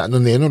 Nej, nu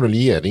nævner du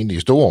lige, at en af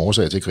de store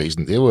årsager til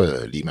krisen, det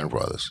var Lehman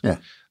Brothers. Ja.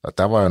 Og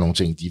der var jo nogle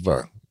ting, de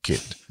var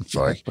kendt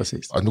for, ikke?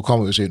 Præcis. Og nu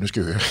kommer vi til, nu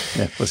skal vi høre.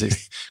 Ja, præcis.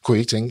 Kunne I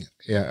ikke tænke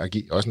jer at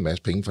give også en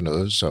masse penge for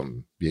noget,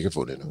 som vi ikke har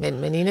fundet endnu?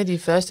 Men en af de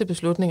første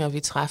beslutninger, vi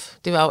traf,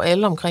 det var jo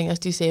alle omkring os,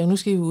 de sagde, nu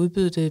skal I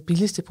udbyde det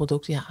billigste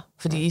produkt, I har.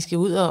 Fordi I skal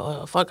ud,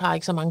 og folk har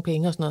ikke så mange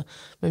penge og sådan noget.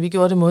 Men vi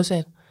gjorde det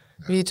modsat.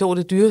 Vi tog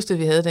det dyreste,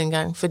 vi havde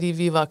dengang, fordi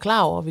vi var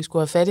klar over, at vi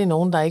skulle have fat i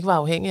nogen, der ikke var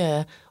afhængige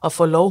af at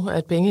få lov af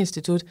et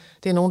pengeinstitut.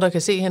 Det er nogen, der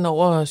kan se hen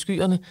over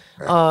skyerne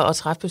og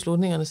træffe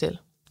beslutningerne selv.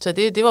 Så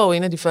det var jo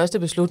en af de første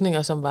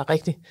beslutninger, som var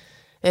rigtig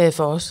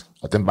for os.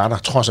 Og den var der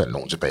trods alt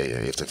nogen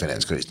tilbage efter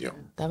finanskrisen, jo.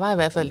 Der var i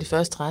hvert fald de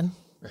første 13,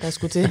 der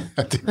skulle til.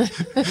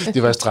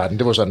 de første 13,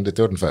 det var sådan, det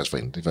var den første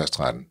forening, de første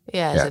 13.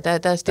 Ja, altså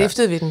der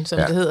stiftede vi den, som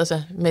det hedder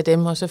sig, med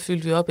dem, og så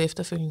fyldte vi op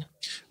efterfølgende.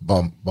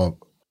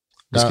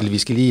 Vi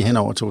skal lige hen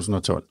over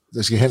 2012.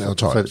 Det skal hen over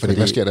 12, fordi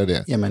hvad sker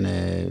der? Jamen,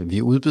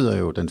 vi udbyder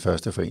jo den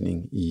første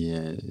forening i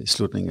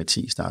slutningen af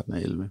 10, starten af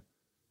 11.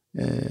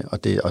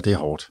 Og det er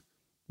hårdt.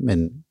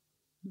 Men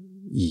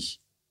i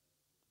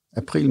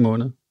april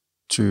måned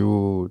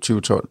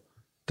 2012,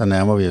 der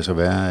nærmer vi os at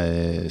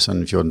være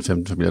sådan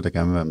 14-15 familier, der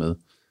gerne vil være med.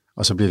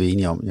 Og så bliver vi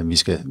enige om, at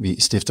vi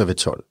stifter ved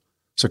 12.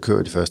 Så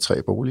kører de første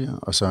 3 boliger,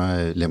 og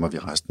så lemmer vi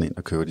resten ind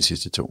og kører de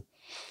sidste 2.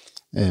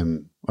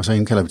 Og så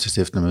indkalder vi til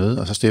stiftende møde,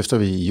 og så stifter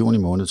vi i juni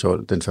måned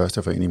 12 den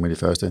første forening med de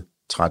første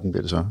 13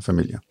 bliver det så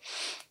familier.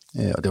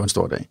 Og det var en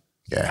stor dag.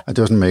 Ja. Og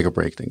det var sådan en make or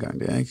break dengang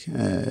der, ikke?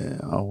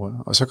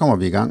 Og så kommer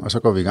vi i gang, og så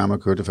går vi i gang med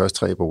at køre de første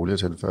 3 boliger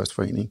til den første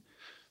forening,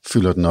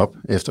 fylder den op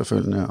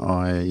efterfølgende,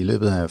 og i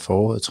løbet af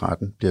foråret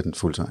 13 bliver den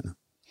fuldtegnet.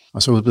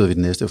 Og så udbyder vi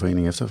den næste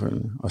forening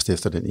efterfølgende, og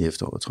stifter den i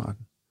efteråret 13.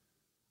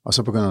 Og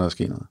så begynder der at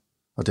ske noget.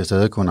 Og det er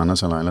stadig kun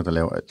Anders og Leila, der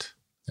laver alt.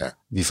 Ja.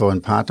 Vi får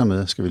en partner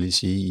med, skal vi lige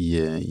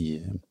sige, i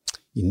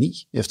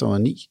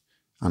efteråret 9,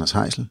 Anders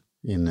Heisel,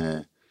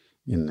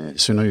 en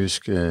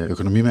sønderjysk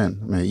økonomimand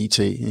med IT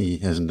i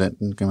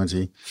Helsingland, kan man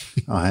sige.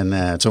 Og han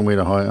er 2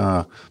 meter høj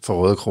og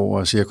får røde kroger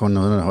og siger kun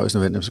noget, der er højst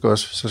nødvendigt. Så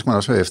skal man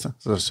også høre efter.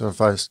 Så er det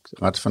faktisk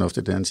ret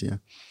fornuftigt, det han siger.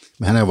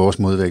 Men han er jo vores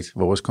modvægt,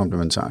 vores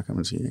komplementar, kan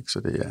man sige. Ikke? Så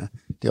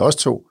det er også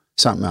 2,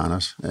 sammen med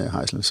Anders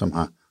Heisel, som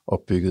har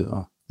opbygget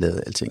og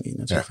lavet alting i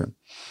 21.5. Ja.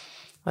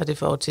 Og det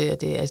får til,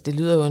 at det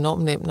lyder jo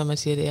enormt nemt, når man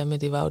siger det her,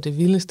 men det var jo det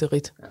vildeste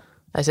ridt. Ja.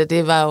 Altså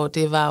det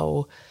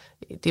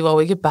var jo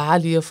ikke bare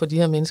lige at få de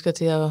her mennesker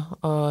til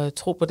at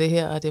tro på det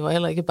her, og det var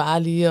heller ikke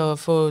bare lige at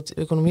få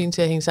økonomien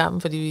til at hænge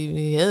sammen, fordi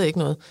vi havde ikke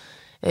noget.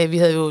 Vi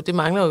havde jo, det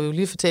mangler jo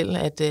lige at fortælle,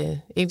 at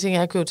en ting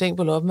er at købe ting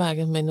på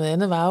loppemarkedet, men noget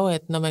andet var jo,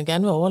 at når man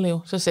gerne vil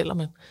overleve, så sælger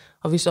man.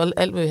 Og vi solgte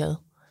alt, hvad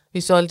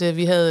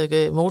vi havde.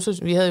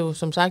 Vi havde jo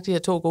som sagt de her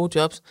 2 gode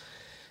jobs.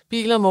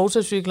 Biler,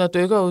 motorcykler,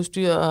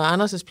 dykkerudstyr og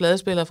Anders'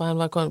 pladespiller, for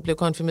han blev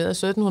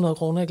konfirmeret 1.700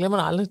 kroner. Jeg glemmer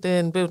det aldrig,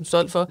 den blev den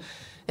solgt for.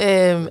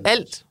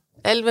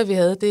 Alt, hvad vi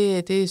havde,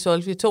 det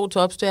solgte vi. 2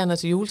 topstjerner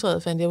til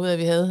juletræet, fandt jeg ud af, at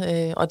vi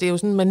havde. Og det er jo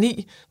sådan en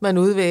mani, man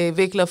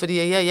udvikler, fordi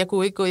jeg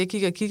kunne ikke gå,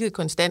 jeg kiggede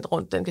konstant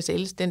rundt, den kan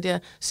sælges. Den der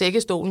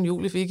sækkestolen,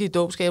 Julie fik i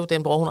dåbsgave,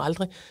 den bruger hun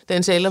aldrig.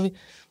 Den sælger vi.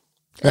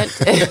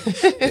 Alt.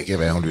 Det kan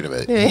være, hun lytter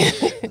med.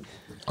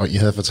 Og I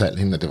havde fortalt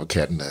hende, at det var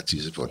katten, der havde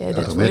tisset på den. Ja,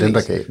 Det var med dem,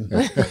 der gav den.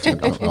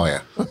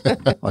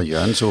 Ja. Og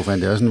Jørgen Sofaen,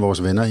 det er også sådan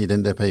vores venner i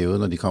den der periode,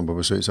 når de kom på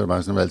besøg, så er det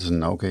bare sådan, altid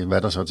sådan, okay, hvad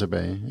er der så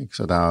tilbage? Ikke?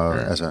 Så der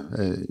er altså,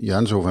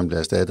 Jørgen Sofaen bliver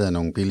erstattet af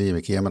nogle billige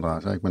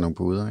IKEA-madrasser, ikke, med nogle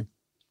puder, ikke?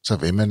 Så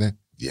vil man det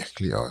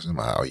virkelig også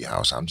meget, og I har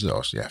jo samtidig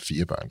også,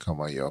 4 børn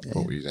kommer I op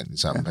på i den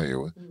samme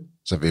periode.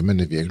 Så vil man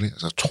det virkelig,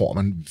 og så tror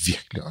man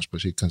virkelig også på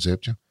sit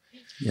koncept, jo.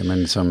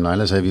 Jamen, som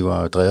Leila sagde, vi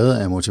var drevet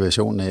af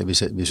motivationen af, at vi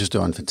synes, det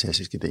var en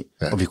fantastisk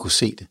idé, og vi kunne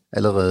se det.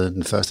 Allerede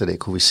den første dag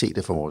kunne vi se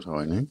det for vores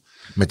øjne, ikke?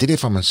 Men det er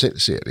derfor, man selv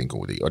ser, det er en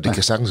god idé, og det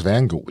kan sagtens være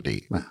en god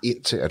idé,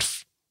 indtil at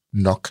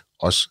nok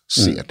også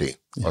ser det,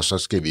 og så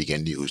skal vi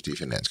igen lige huske det i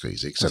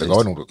finanskrise, ikke? Så der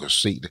går nogen, der kan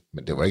se det,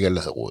 men det var ikke alle,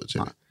 der havde råd til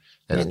det.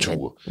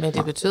 Men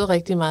det betød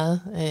rigtig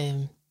meget.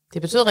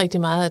 Det betød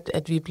rigtig meget,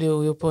 at vi blev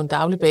jo på en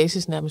daglig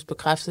basis nærmest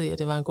bekræftet i, at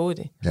det var en god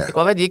idé. Ja. Det kan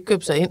godt være, at de ikke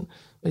købte sig ind,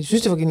 men de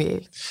synes, det var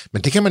genialt.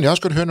 Men det kan man jo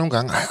også godt høre nogle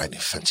gange. Ej, det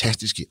er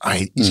fantastisk.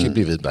 Ej, I skal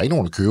blive ved. Der er ikke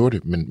nogen, der køber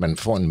det, men man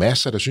får en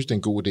masse, der synes, det er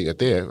en god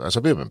idé, og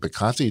så bliver man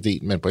bekræftet i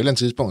ideen, men på et eller andet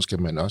tidspunkt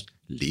skal man også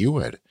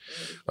leve af det.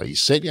 Og I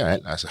sælger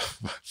alt, altså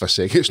fra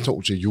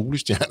sækkestol til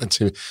julestjerner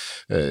til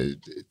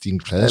dine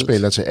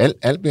pladespillere til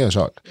alt bliver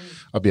solgt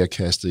og bliver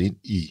kastet ind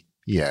i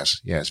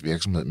jeres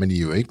virksomhed, men I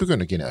er jo ikke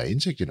begyndt at generere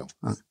indtægt endnu.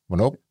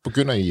 Hvornår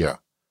begynder I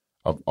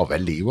og hvad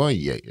lever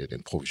I af?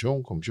 Den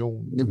provision,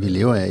 kommission? Vi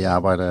lever af, at jeg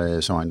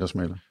arbejder som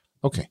ejendomsmægler.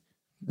 Okay.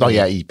 Når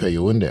jeg er i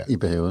perioden der? I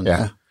perioden,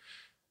 ja.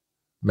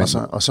 Men,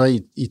 og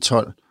så i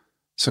 12,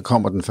 så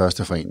kommer den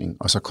første forening,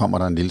 og så kommer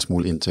der en lille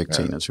smule indtægt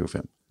til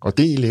 21,5. Og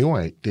det I lever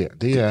af der,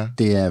 det er?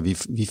 Det er,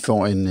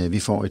 vi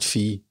får et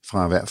fee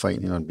fra hver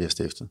forening, når den bliver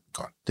stiftet.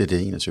 Godt. Det er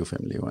det 21,5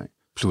 lever af.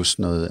 Plus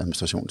noget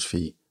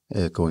administrationsfee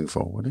going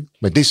forward. Ikke?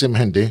 Men det er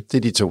simpelthen det? Det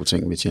er de 2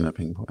 ting, vi tjener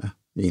penge på,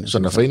 ja. Så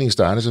når foreningen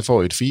starter, så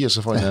får I et fee, og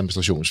så får I en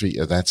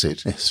administrationsfee, og that's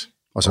it? Yes.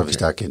 Og så hvis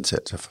der er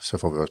gensat, så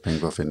får vi også penge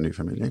på at finde en ny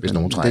familie. Ikke? Hvis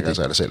nogen trækker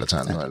sig, eller selv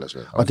tager noget, eller så.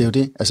 Okay. Og det er jo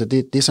det, altså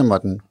det som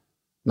var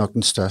nok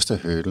den største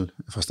hurdle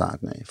fra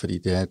starten af, fordi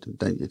det er,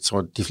 jeg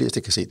tror, de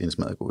fleste kan se, at det er en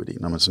smadret god idé,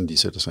 når man sådan lige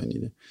sætter sig ind i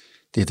det.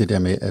 Det er det der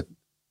med, at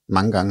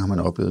mange gange har man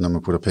oplevet, når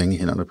man putter penge i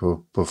hænderne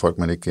på folk,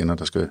 man ikke kender,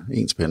 der skal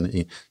spænde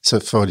i, så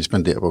får de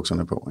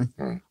spenderbukserne på,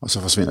 ikke? Og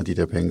så forsvinder de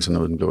der penge sådan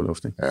noget i den blå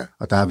luft. Ikke? Ja.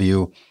 Og der er vi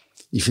jo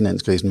i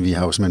finanskrisen, vi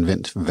har jo simpelthen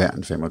vendt hver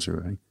en 25.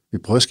 Ikke? Vi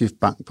prøvede at skifte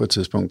bank på et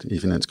tidspunkt i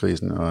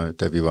finanskrisen, og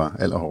da vi var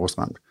allerhårdest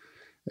ramt.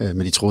 Men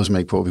de troede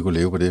simpelthen ikke på, at vi kunne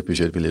leve på det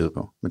budget, vi levede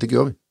på. Men det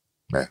gjorde vi.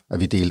 Ja. At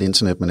vi delte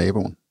internet med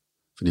naboen.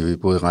 Fordi vi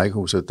boede i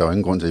rækkehuset, der var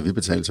ingen grund til, at vi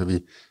betalte, så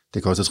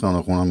det kostede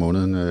 300 kroner om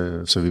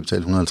måneden, så vi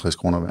betalte 150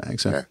 kroner hver.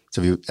 Ikke?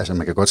 Så vi, altså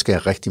man kan godt skære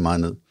rigtig meget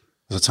ned,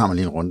 og så tager man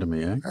lige en runde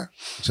mere. Ikke? Ja.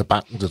 Så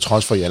banken, der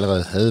trods for, at I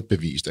allerede havde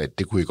bevist, at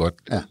det kunne I godt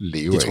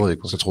leve af, troede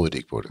så troede de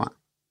ikke på det.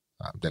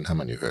 Nej, den har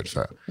man jo hørt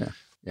før. Ja.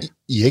 Ja.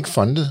 I er ikke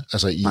fundet,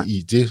 altså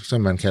i det,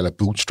 som man kalder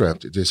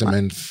bootstrap, det er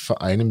simpelthen for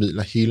egne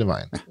midler hele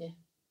vejen. Ja.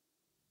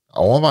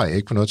 Overvejer I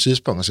ikke på noget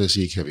tidspunkt at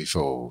sige, kan vi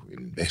få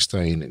en investor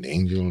ind, en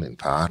angel, en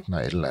partner,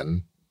 et eller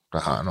andet, der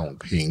har nogle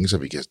penge, så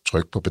vi kan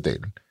trykke på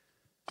pedalen?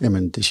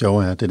 Jamen, det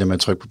sjove er, det der med at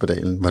trykke på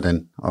pedalen,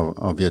 hvordan,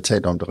 og vi har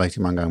talt om det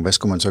rigtig mange gange, hvad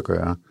skulle man så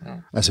gøre? Ja.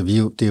 Altså,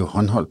 det er jo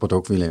håndholdt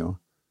produkt, vi laver.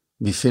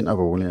 Vi finder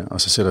boliger,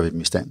 og så sætter vi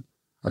dem i stand.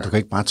 Og du kan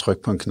ikke bare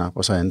trykke på en knap,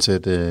 og så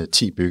ansætte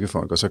 10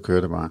 byggefolk, og så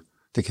kører det bare.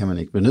 Det kan man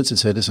ikke. Du bliver nødt til at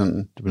sætte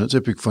sådan, du bliver nødt til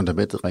at bygge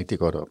fundamentet rigtig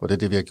godt op, og det er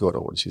det, vi har gjort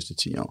over de sidste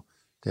 10 år.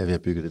 Det er, at vi har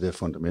bygget det der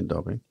fundament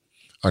op, ikke?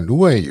 Og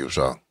nu er I jo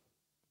så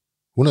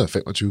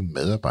 125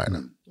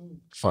 medarbejdere,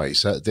 fra I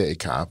sad der i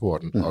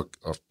carporten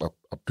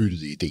og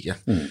byttede idéer,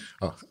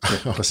 og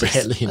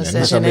behandlede hinanden.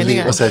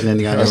 Og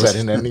satte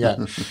hinanden i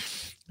gang.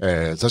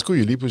 Så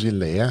skulle I lige pludselig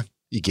lære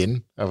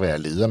igen at være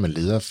leder, men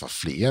leder for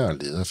flere og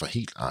leder for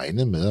helt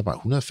egne medarbejdere.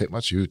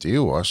 125, det er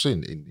jo også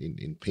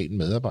en pæn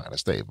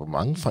medarbejderstab. Hvor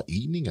mange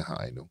foreninger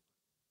har I nu?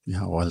 Vi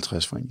har over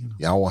 50 foreninger.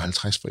 Jeg har over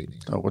 50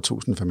 foreninger. Der er over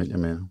 1000 familier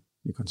med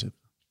i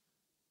konceptet.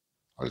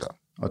 Hold da.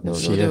 Og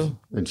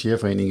den fjerde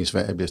forening i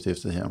Sverige bliver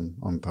stiftet her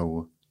om et par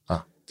uger.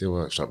 Det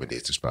var så mit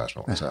næste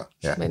spørgsmål. Ja. Så,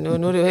 ja. Men nu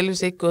er det jo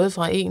heldigvis ikke gået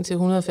fra 1 til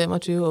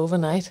 125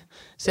 overnight,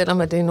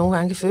 selvom at det nogle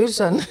gange kan føles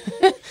sådan.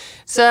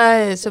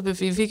 så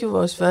vi fik jo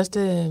vores første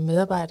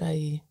medarbejdere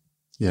i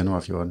januar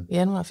 14.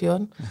 Ja.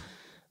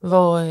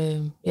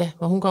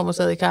 Hvor hun kom og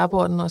sad i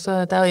carporten, og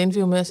så der var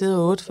interview med at sidde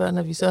 8 før,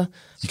 når vi så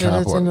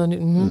flyttede til noget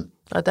nyt.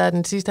 Og der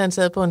den sidste, han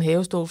sad på en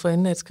havestol for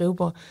enden af et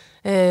skrivebord,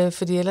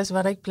 fordi ellers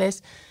var der ikke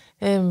plads.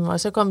 Og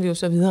så kom vi jo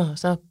så videre,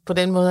 så på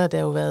den måde har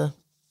det jo været.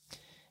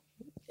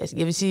 Altså,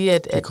 jeg vil sige,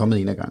 at... Det er kommet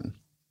en af gangen.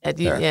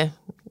 Ja.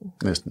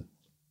 Næsten.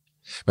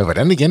 Men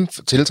hvordan igen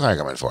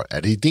tiltrækker man folk? Er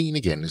det ideen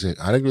igen?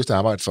 Har du ikke lyst til at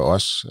arbejde for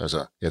os?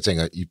 Altså, jeg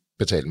tænker, I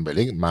betaler dem vel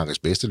ikke Markeds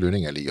bedste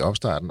lønninger lige i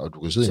opstarten, og du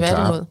kan sidde i en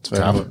carport.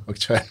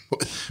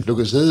 Du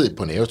kan sidde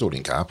på en havestol i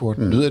en carport.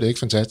 Lyder det ikke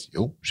fantastisk?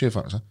 Jo, siger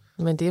folk så.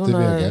 Men det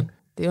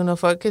er jo når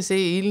folk kan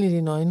se ilden i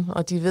dine øjne,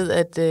 og de ved,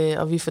 at,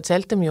 og vi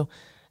fortalte dem jo,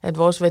 at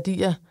vores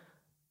værdier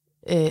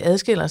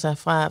adskiller sig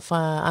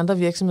fra andre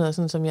virksomheder,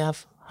 sådan som jeg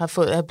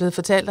er blevet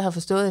fortalt og har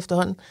forstået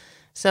efterhånden.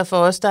 Så for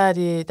os, der er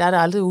det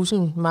aldrig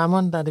usen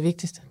mammon, der er det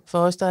vigtigste. For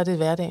os, der er det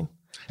hverdagen.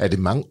 Er det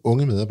mange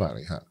unge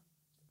medarbejdere, I har?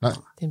 Nej. Det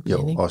er en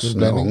blanding. Jo, også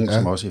nogle unge,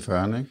 som også i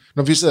 40'erne, ikke?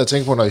 Når vi sidder og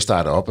tænker på, når I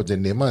starter op, og det er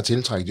nemmere at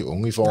tiltrække de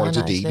unge i forhold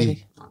til dele.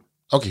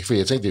 Okay, for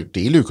jeg tænkte, det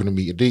er jo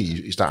deleøkonomi, og det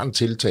i starten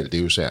tiltalte det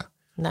er jo især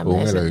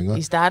unge eller yngre.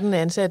 I starten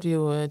ansatte vi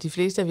jo, de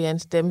fleste af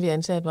dem vi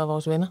ansatte var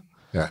vores venner.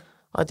 Ja.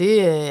 Og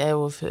det er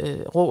jo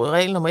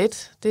regel nummer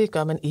 1, det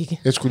gør man ikke.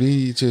 Jeg skulle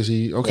lige til at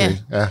sige, okay,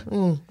 ja.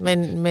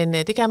 Men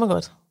det kan man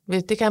godt.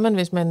 Det kan man,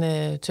 hvis man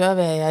tør at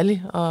være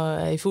ærlig og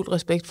er i fuld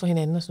respekt for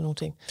hinanden og sådan nogle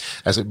ting.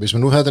 Altså, hvis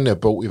man nu havde den der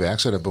bog,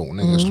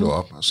 iværksætterbogen, jeg slår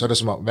op, så er det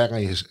som om, hver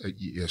gang I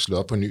slår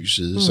op på en ny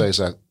side, så har I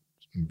sagt,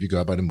 vi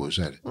gør bare det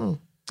modsatte.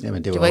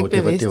 Jamen, det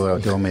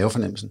var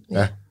mavefornemmelsen.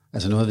 Ja.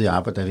 Altså, nu havde vi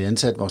arbejdet, da vi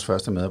ansatte vores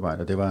første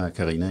medarbejder, det var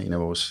Carina, en af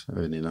vores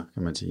veninder,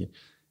 kan man sige.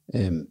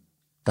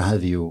 Der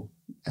havde vi jo,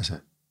 altså,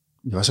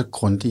 vi var så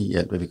grundige i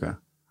alt, hvad vi gør,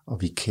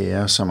 og vi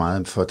kærer så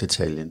meget for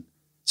detaljen.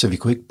 Så vi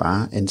kunne ikke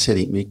bare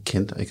ansætte en, vi ikke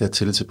kendte og ikke havde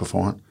tillid til på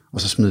forhånd,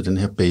 og så smide den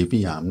her baby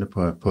i armene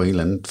på en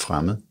eller anden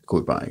fremmed. Det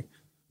kunne vi bare ikke.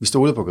 Vi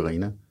stolede på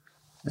Carina,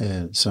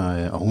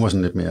 og hun var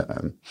sådan lidt mere,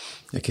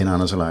 jeg kender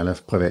Anders og Leila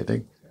privat,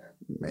 ikke?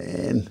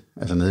 Men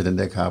altså nede i den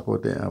der carport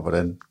der,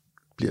 hvordan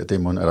bliver det,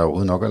 er der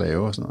overhovedet nok at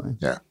lave og sådan noget,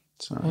 ikke? Ja.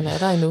 Så, hun er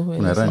der endnu. Og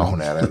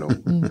hun er der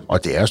endnu.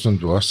 Og det er, som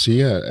du også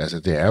siger, altså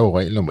det er jo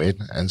regel nummer 1,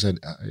 ansat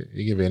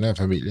ikke venner og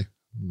familie,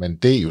 men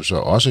det er jo så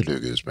også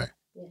lykkedes med.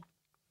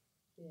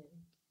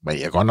 Men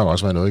jeg har godt nok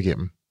også været noget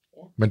igennem.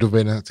 Ja. Men du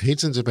vender hele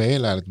tiden tilbage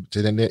eller,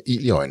 til den der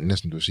ild i øjnene,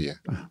 som du siger.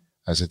 Ja.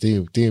 Altså,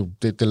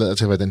 det lader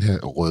til at være den her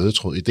røde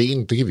tråd.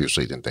 Ideen, det kan vi jo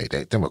se den dag i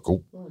dag, den var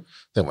god.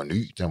 Den var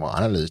ny, den var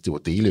anderledes, det var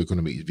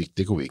deleøkonomi.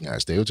 Det kunne vi ikke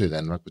engang stave til i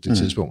Danmark på det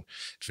tidspunkt.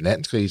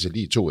 Finanskrise,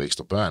 lige 2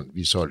 ekstra børn,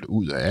 vi solgte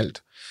ud af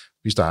alt.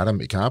 Vi starter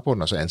med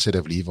carporten, og så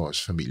ansætter vi lige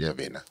vores familie og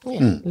venner.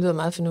 Ja, det lyder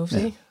meget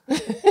fornuftigt.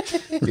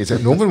 Ja.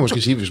 Nogen vil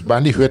måske sige, hvis vi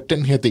bare lige hørte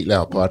den her del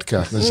af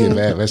podcasten, og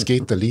siger, hvad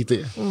skete der lige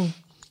der?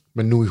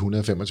 Men nu er I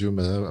 125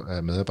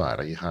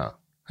 medarbejdere, I har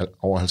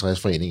over 50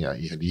 foreninger,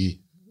 I har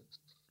lige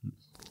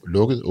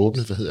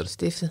åbnet, hvad hedder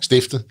det?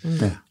 Stiftet.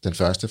 Den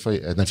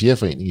fjerde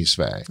forening i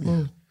Sverige.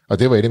 Og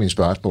det var et af mine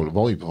spørgsmål,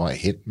 hvor I på vej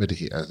hen med det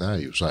her? Altså, der er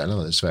I jo så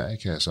allerede i Sverige,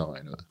 kan jeg så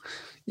regne ud.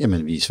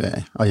 Jamen, vi er i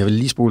Sverige. Og jeg vil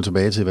lige spole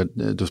tilbage til,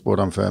 hvad du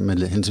spurgte om før,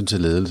 med hensyn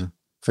til ledelse.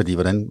 Fordi,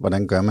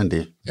 hvordan gør man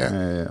det?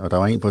 Ja. Og der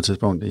var en på et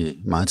tidspunkt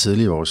meget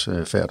tidligt i vores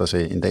færd, der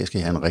sagde, en dag skal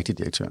I have en rigtig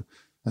direktør.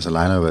 Altså,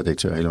 Leila har været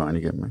direktør hele vejen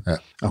igennem. Ikke? Ja.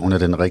 Og hun er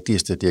den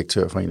rigtigste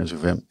direktør fra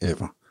 21.5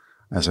 ever.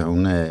 Altså,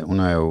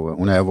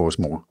 hun er jo vores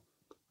mor.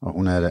 Og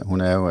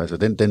hun er jo, altså,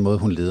 den måde,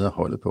 hun leder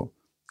holdet på,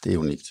 det er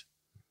unikt.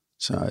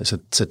 Så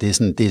det er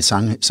sådan, det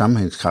er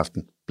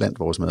sammenhængskraften blandt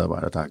vores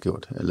medarbejdere, der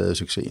har lavet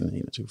succesen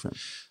i 21.5.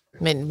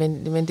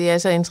 Men det er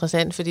så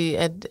interessant, fordi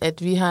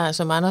at vi har,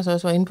 som Anders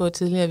også var inde på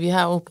tidligere, vi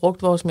har jo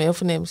brugt vores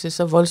mavefornemmelse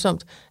så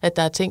voldsomt, at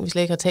der er ting, vi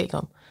slet ikke har talt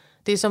om.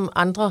 Det som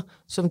andre,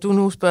 som du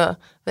nu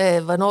spørger,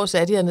 hvornår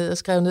satte jeg ned og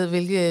skrev ned,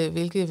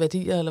 hvilke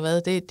værdier eller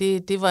hvad,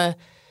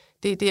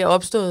 det er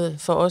opstået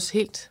for os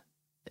helt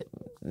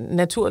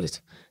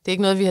naturligt. Det er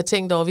ikke noget, vi har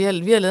tænkt over. Vi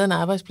har lavet en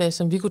arbejdsplads,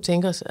 som vi kunne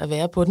tænke os at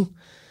være på den.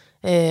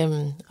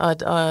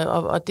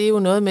 Og det er jo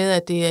noget med,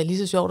 at det er lige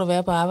så sjovt at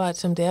være på arbejde,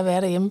 som det er at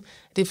være derhjemme.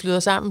 Det flyder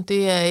sammen.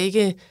 Det er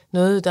ikke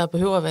noget, der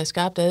behøver at være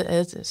skarpt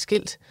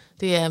adskilt.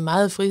 Det er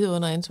meget frihed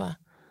under ansvar.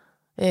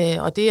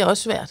 Og det er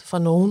også svært for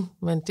nogen,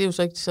 men det er jo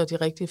så ikke så de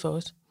rigtige for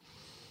os.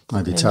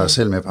 Nej, vi tager os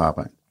selv med på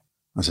arbejde.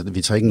 Altså,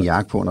 vi tager ikke en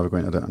jakke på, når vi går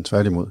ind ad døren.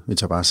 Tværtimod, vi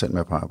tager bare selv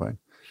med på arbejde.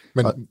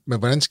 Men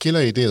hvordan skiller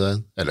I det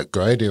ad? Eller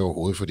gør I det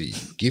overhovedet? Fordi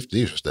gift, det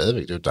er jo så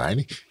stadigvæk, det er jo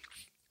dejligt.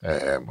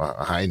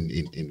 Og har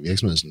en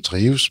virksomhed, som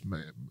trives.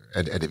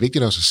 Er det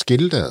vigtigt også at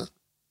skille det ad?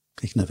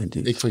 Ikke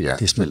nødvendigt. Ikke for jer?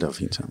 Det smelter jo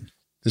fint sammen.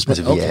 Vi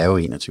er jo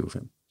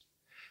 21.5.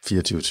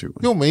 24-20.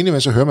 Jo, men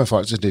egentlig, så hører man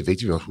folk, at det er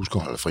vigtigt, at vi også husker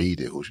at holde fri.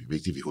 Det er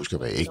vigtigt, at vi husker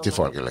at være ægte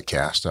folk eller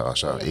kærester, og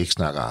så ikke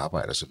snakke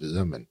arbejde og så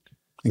videre. Men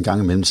en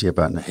gang imellem siger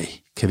børnene, hey,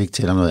 kan vi ikke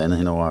tale om noget andet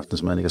hen over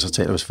aftensmaden? Og så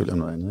taler vi selvfølgelig om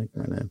noget andet.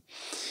 Ikke?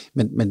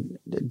 Men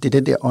det er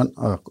den der ånd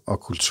og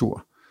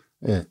kultur.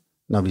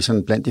 Når vi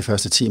sådan blandt de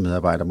første 10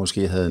 medarbejdere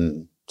måske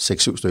havde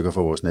 6-7 stykker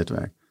for vores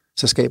netværk,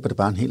 så skaber det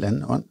bare en helt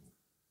anden ånd.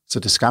 Så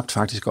det skabte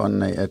faktisk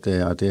ånden af, at,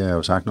 og det har jeg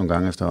jo sagt nogle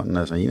gange efterhånden,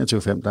 altså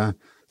 21.5,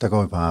 der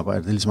går vi på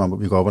arbejde. Det er ligesom, at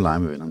vi går op og leger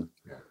med vennerne.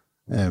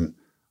 Ja.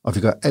 Og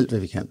vi gør alt, hvad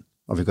vi kan.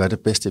 Og vi gør det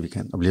bedste, vi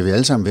kan. Og bliver vi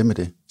alle sammen ved med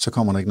det, så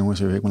kommer der ikke nogen, der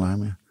siger, vi ikke må lege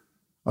mere.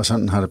 Og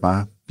sådan har det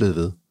bare blevet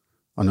ved.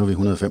 Og nu er vi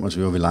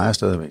 125, og vi leger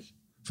stadigvæk.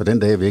 For den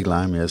dag, vi ikke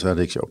leger mere, så er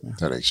det ikke sjovt mere.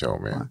 Så er det ikke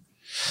sjovt mere. Nej.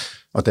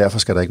 Og derfor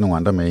skal der ikke nogen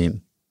andre med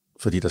ind.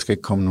 Fordi der skal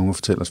ikke komme nogen og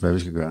fortælle os, hvad vi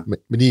skal gøre.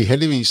 Men I er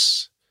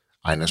heldigvis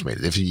ejendomsmænd.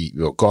 Det er fordi,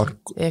 vi var godt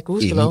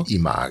inde i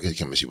markedet,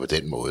 kan man sige på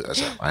den måde.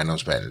 Altså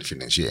ejendomsmænd,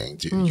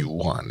 finansiering,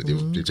 juraen,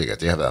 det tænker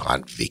jeg, det har været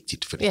ret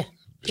vigtigt. Fordi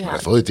hvis man har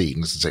fået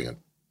ideen, så tænker jeg,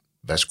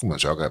 hvad skulle man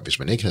så gøre, hvis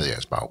man ikke havde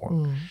jeres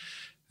baggrund?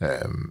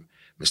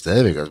 Men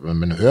stadigvæk, altså,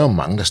 man hører om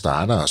mange, der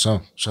starter, og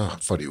så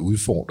får de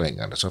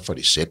udfordringer, og så får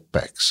de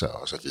setbacks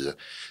og så videre.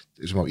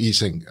 Det er som om I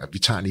tænker, at vi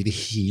tager lige det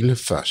hele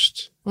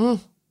først.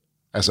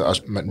 Altså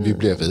også, vi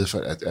bliver ved for,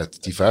 at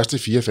de første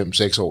 4, 5,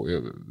 6 år,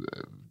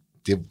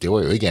 det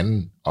var jo ikke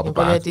anden op og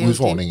bare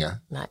udfordringer.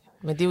 Nej,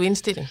 men det er jo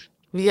indstilling.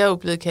 Vi er jo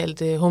blevet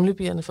kaldt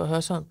humlebierne for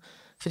Hørsholm,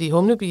 fordi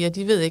humlebier,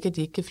 de ved ikke, at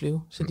de ikke kan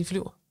flyve, så de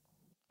flyver.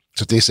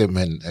 Så det er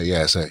simpelthen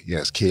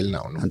jeres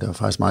kælenavn nu? Ja, det var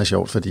faktisk meget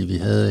sjovt, fordi vi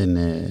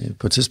havde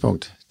på et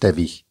tidspunkt, da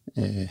vi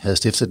havde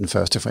stiftet den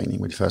første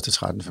forening med de første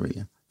 13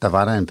 familier, der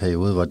var der en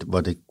periode,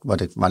 hvor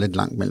det var lidt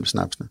langt mellem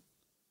snapsene.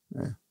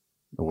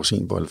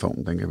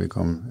 Rosinbolleformen, den kan vi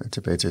komme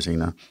tilbage til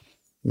senere.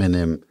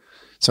 Men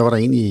så var der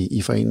en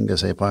i foreningen, der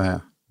sagde, prøv her,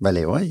 hvad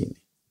laver I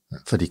egentlig? Ja.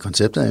 Fordi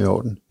konceptet er i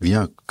orden. Vi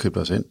har købt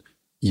os ind.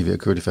 I er ved at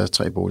købe de første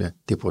 3 boliger.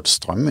 Det burde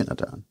strømme ind ad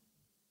døren.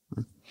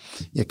 Ja.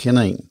 Jeg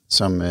kender en,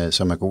 som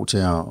er god til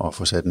at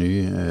få sat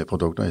nye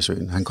produkter i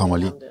søen. Han kommer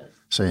lige,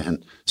 sagde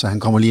han. Så han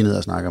kommer lige ned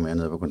og snakker med jer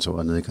nede på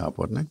kontoret nede i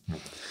carporten, ikke? Ja.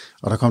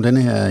 Og der kom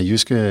denne her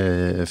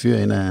jyske fyr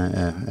ind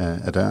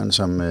af døren,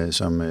 som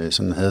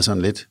sådan havde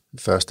sådan lidt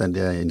først den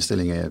der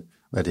indstilling af,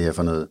 hvad det er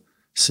for noget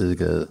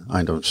sidegade,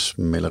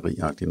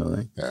 ejendomsmaleri-agtigt noget,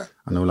 ikke? Ja.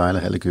 Og nu lejler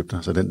halv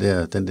Egypter, så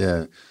den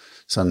der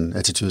sådan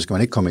attitude skal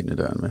man ikke komme ind i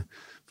døren med,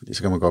 fordi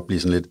så kan man godt blive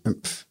sådan lidt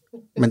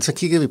Men så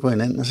kiggede vi på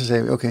hinanden, og så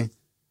sagde vi, okay,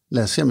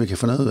 lad os se, om vi kan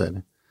få noget ud af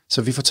det.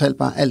 Så vi fortalte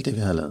bare alt det, vi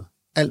havde lavet.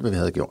 Alt, hvad vi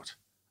havde gjort.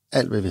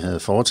 Alt, hvad vi havde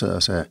foretaget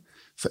os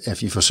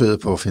at vi forsøgte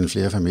på at finde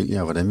flere familier,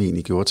 og hvordan vi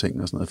egentlig gjorde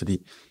tingene og sådan noget, fordi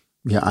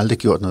vi har aldrig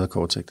gjort noget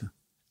kortsigtet.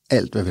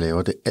 Alt, hvad vi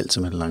laver, det er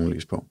altid med det lange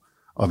lys på.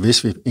 Og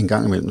hvis vi en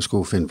gang imellem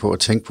skulle finde på at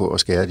tænke på at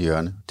skære et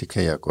hjørne, det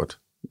kan jeg godt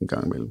en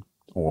gang imellem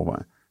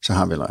overveje, så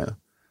har vi lejler.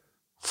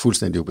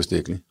 Fuldstændig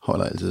ubestikkelig.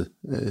 Holder altid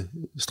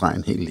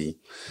stregen helt lige.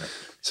 Ja.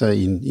 Så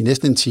i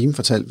næsten en time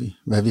fortalte vi,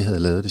 hvad vi havde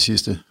lavet de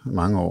sidste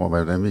mange år,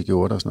 hvordan vi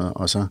gjorde det og sådan noget.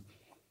 Og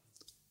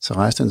så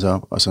rejste han sig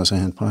op, og så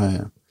sagde han, prøv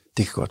her,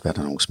 det kan godt være, der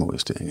er nogle små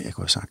justeringer, jeg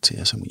kunne have sagt til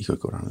jer, som I kunne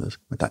gå anderledes.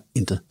 Men der er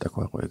intet, der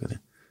kunne have rykket det.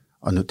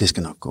 Og nu, det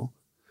skal nok gå.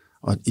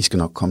 Og I skal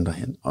nok komme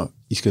derhen, og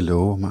I skal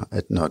love mig,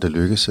 at når det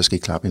lykkes, så skal I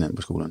klappe hinanden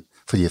på skulderen.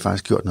 Fordi I har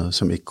faktisk gjort noget,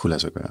 som ikke kunne lade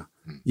sig gøre.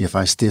 I har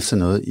faktisk stiftet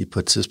noget på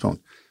et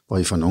tidspunkt, hvor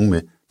I får nogen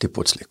med, det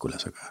burde slet ikke kunne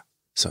lade sig gøre.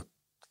 Så,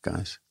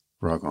 guys,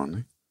 rock on,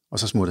 ikke? Og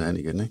så smuttede han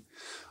igen, ikke?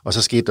 Og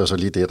så skete der så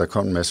lige det, der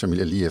kom en masse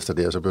familier lige efter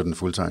det, og så blev den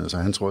fuldtegnet, så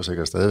han tror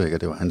sikkert stadigvæk,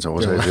 at det var hans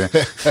årsag.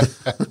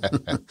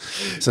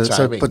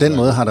 så på den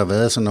måde har der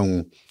været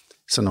sådan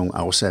nogle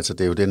afsatser.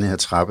 Det er jo den her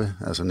trappe,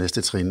 altså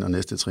næste trin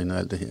og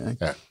alt det her,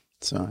 ikke? Ja.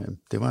 Så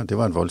det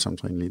var et voldsomt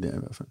trin lige der i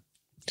hvert fald.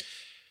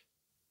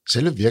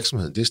 Selve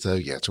virksomheden, det er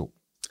stadig jer to.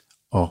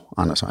 Og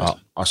Anders Eisel.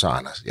 Og så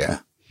Anders, ja.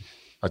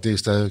 Og det er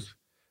stadig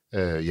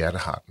jer, der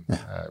har den. Ja.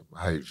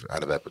 Har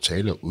der været på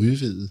tale at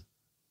udvide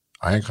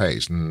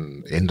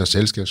ejerkredsen, ændre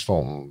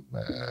selskabsformen?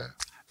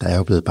 Der er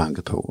jo blevet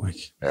banket på,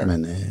 ikke? Ja.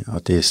 Men,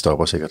 og det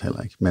stopper sikkert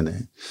heller ikke. Men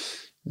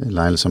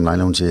som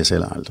Leila, hun siger, jeg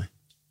sælger aldrig.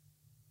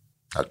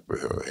 Du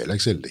behøver jo heller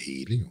ikke sælge det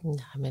hele, jo.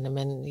 Nej,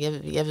 men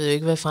jeg ved jo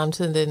ikke, hvad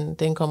fremtiden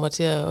den kommer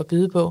til at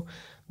byde på.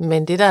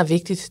 Men det, der er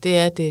vigtigt, det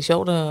er, at det er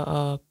sjovt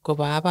at gå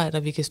på arbejde,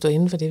 og vi kan stå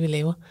inden for det, vi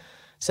laver.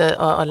 Så,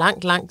 og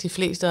langt de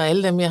fleste, og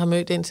alle dem, jeg har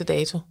mødt indtil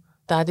dato,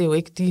 der er det jo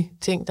ikke de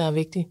ting, der er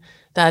vigtige.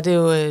 Der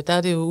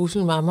er det jo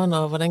uselmammeren,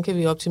 og hvordan kan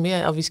vi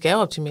optimere, og vi skal jo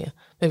optimere.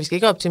 Men vi skal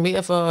ikke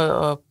optimere for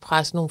at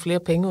presse nogle flere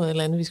penge ud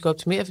eller andet. Vi skal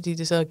optimere, fordi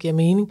det så giver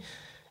mening.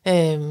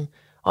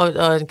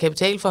 Og en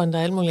kapitalfond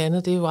og alt muligt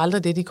andet, det er jo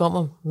aldrig det, de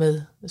kommer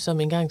med som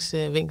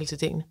indgangsvinkel til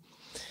tingene.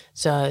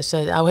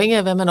 Så afhængig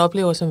af, hvad man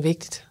oplever som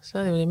vigtigt, så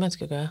er det jo det, man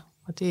skal gøre.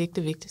 Og det er ikke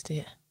det vigtigste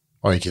her.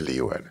 Og I kan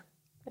leve af det.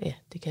 Ja,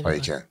 det kan og vi.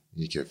 Og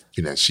I kan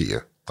finansiere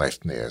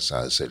driften af jeres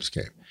eget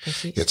selskab.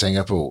 Præcis. Jeg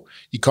tænker på,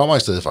 I kommer i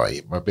stedet for,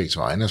 I var begge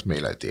to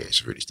ejendomsmæglere, det er I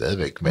selvfølgelig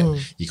stadigvæk, men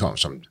I kom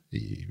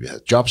vi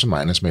havde job som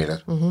ejendomsmægler,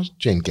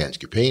 tjente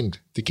ganske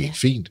pænt, det gik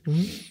fint,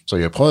 så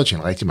jeg prøvede at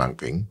tjene rigtig mange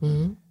penge,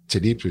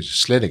 til lige pludselig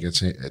slet ikke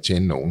at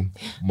tjene nogen,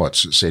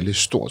 måtte sælge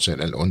stort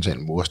set alt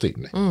undtagen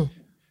murstenene.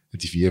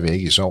 De 4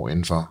 vægge, I sov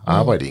indenfor,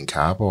 arbejde i en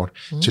carport,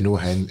 til nu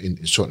at have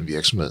en sund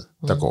virksomhed,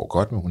 der går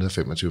godt med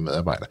 125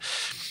 medarbejdere.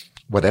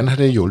 Hvordan har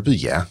det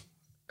hjulpet jer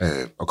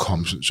at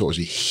komme, så at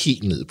sige,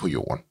 helt ned på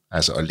jorden,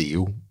 altså at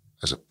leve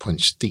altså på en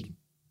sten,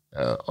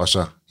 og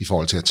så i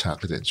forhold til at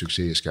takle den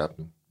succes, I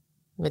skabte nu?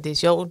 Men det er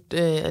sjovt,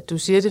 at du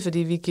siger det, fordi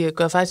vi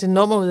gør faktisk et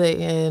nummer ud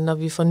af, når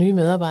vi får nye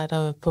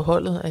medarbejdere på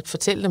holdet, at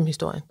fortælle dem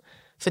historien.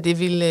 For det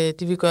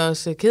vil gøre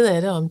os ked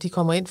af det, om de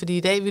kommer ind. Fordi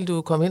i dag vil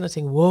du komme ind og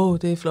tænke, wow,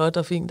 det er flot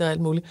og fint og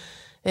alt muligt.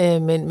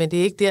 Men det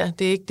er ikke der.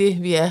 Det er ikke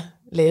det, vi er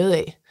lavet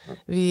af.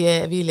 Vi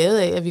er lavet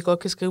af, at vi godt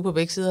kan skrive på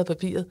begge sider af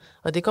papiret.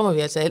 Og det kommer vi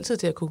altså altid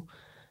til at kunne.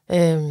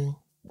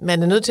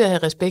 Man er nødt til at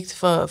have respekt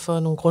for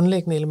nogle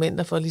grundlæggende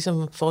elementer, for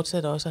ligesom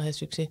fortsætte også at have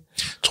succes.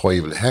 Tror I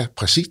vil have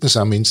præcis den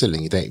samme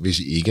indstilling i dag, hvis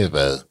I ikke havde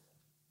været,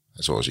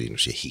 altså også nu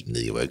siger jeg helt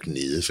nede, jeg var ikke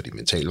nede, fordi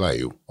mental var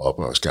jo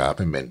oppe og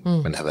skarpe, men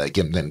man har været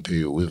igennem den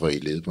periode, hvor I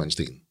levede på en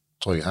sten.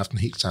 Tror I har haft den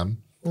helt samme?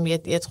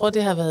 Jeg tror,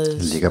 det har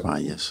været... Det ligger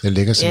bare i os. Det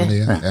ligger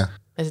simpelthen ja.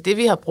 Altså det,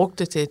 vi har brugt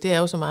det til, det er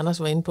jo, som Anders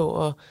var inde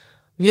på, at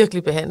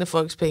virkelig behandle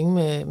folks penge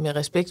med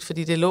respekt,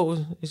 fordi det lå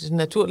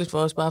naturligt for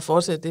os bare at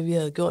fortsætte det, vi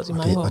havde gjort i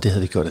mange år. Og det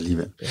havde vi gjort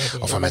alligevel.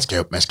 Og for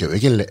man skal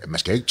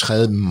jo ikke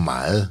træde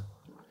meget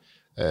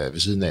ved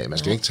siden af. Man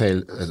skal ikke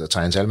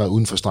tegne alt meget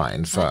uden for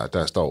stregen, før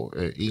der står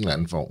en eller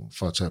anden form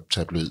for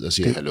tabloid og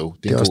siger hallo.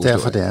 Det er også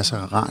derfor, det er så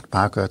rart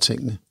bare at gøre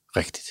tingene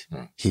rigtigt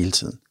hele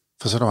tiden.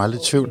 For så er du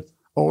aldrig i tvivl.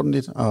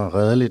 Ordentligt og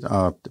redeligt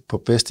og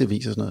på bedste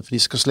vis og sådan noget, fordi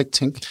så skal du slet ikke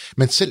tænke.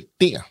 Men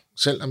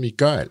selvom I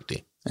gør alt det,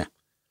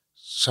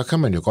 så kan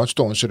man jo godt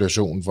stå i en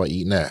situation, hvor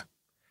en af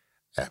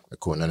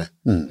kunderne,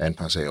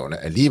 anpartshaverne,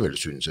 alligevel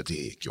synes, at det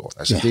er ikke gjort.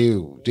 Altså,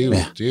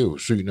 det er jo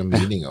syn og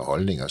mening og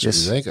holdning og så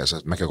videre, ikke?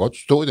 Altså, man kan godt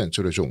stå i den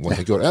situation, hvor man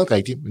har gjort alt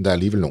rigtigt, men der er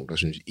alligevel nogen, der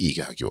synes,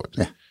 ikke har gjort det.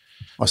 Ja.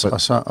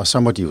 Og så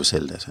må de jo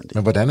sælge det.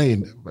 Men hvordan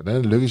er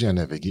det lykkes jeg at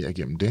navigere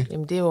igennem det?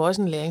 Jamen, det er jo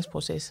også en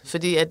læringsproces,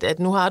 fordi at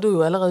nu har du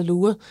jo allerede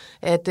luret,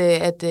 at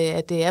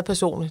det er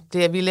personligt.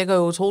 Vi lægger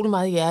jo utrolig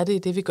meget hjerte i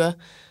det, vi gør,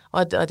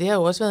 og det har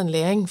jo også været en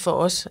læring for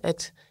os,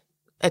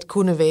 at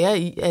kunne være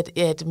i,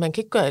 at man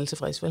kan ikke gøre alt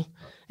tilfreds, vel?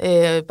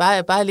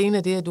 Bare alene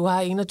af det, at du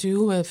har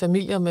 21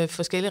 familier med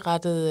forskellige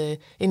rettede,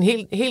 en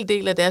hel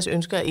del af deres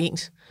ønsker er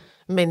ens.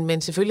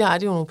 Men selvfølgelig har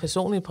de jo nogle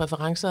personlige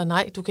præferencer, og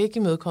nej, du kan ikke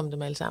imødekomme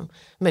dem alle sammen.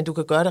 Men du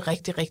kan gøre det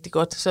rigtig, rigtig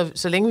godt.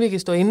 Så længe vi kan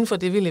stå inden for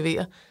det, vi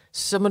leverer,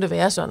 så må det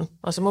være sådan.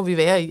 Og så må vi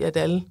være i, at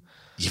alle...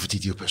 Ja, fordi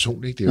de er jo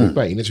personlige. Det er jo ikke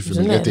bare 21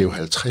 familier, det er jo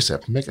 50 af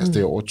dem, ikke? Altså,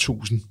 det er over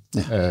 1000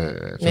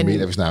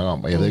 familier, vi snakker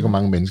om, og jeg ved ikke, hvor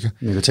mange mennesker.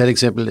 Vi kan tage et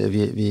eksempel.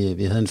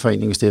 Vi havde en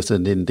forening, vi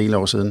stiftede en del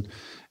år siden,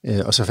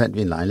 og så fandt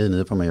vi en lejlighed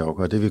nede på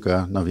Mallorca, og det vi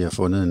gør, når vi har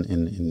fundet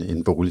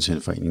en bolig til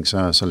en forening,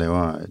 så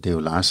laver det er jo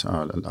Lars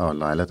og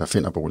Leila, der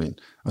finder boligen,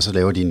 og så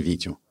laver de en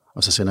video,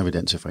 og så sender vi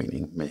den til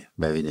foreningen med,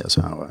 hvad vi ellers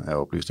har af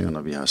oplysninger,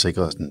 når vi har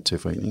sikret den til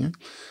foreningen.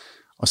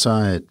 Og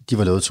så, de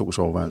var lavet 2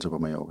 soveværelser på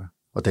Mallorca,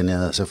 og den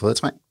havde så fået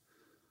 3.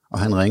 Og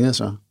han ringede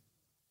så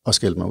og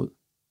skældte mig ud.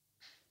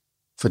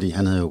 Fordi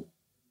han havde jo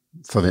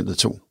forventet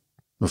 2.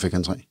 Nu fik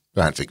han 3.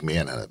 Og han fik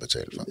mere, end han havde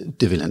betalt for.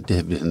 Det ville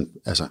han,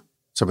 altså,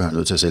 så blev han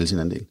nødt til at sælge sin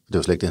andel. Det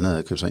var slet ikke det, han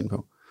havde købt sig ind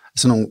på.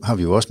 Sådan nogle har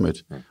vi jo også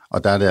mødt.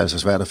 Og der er det altså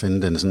svært at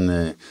finde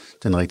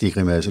den rigtige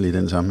grimasse i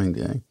den sammenhæng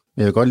der, ikke?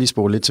 Men jeg vil godt lige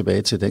spole lidt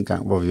tilbage til den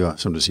gang, hvor vi var,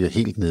 som du siger,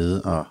 helt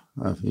nede, og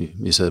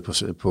vi sad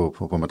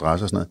på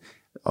madrasser og sådan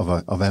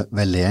noget. Og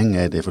hvad læringen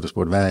er det? For du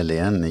spurgte, hvad er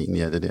læren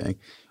egentlig af det der, ikke?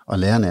 Og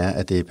læren er,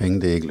 at det er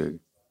penge, det er ikke lykke.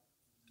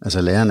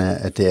 Altså læren er,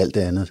 at det er alt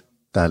det andet,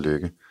 der er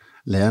lykke.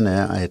 Læren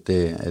er, at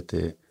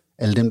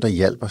alle dem, der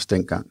hjalp os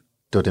dengang,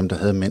 det var dem, der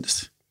havde mindst.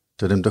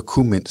 Det var dem, der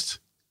kunne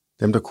mindst.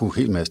 Dem, der kunne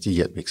helt masse, de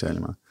hjalp ikke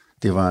særlig meget.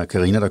 Det var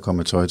Carina, der kom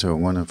med tøj til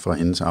ungerne fra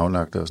hendes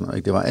aflagte og sådan noget.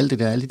 Ikke? Det var alt det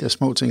der, alle de der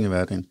små ting i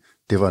hverdagen.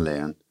 Det var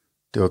læren.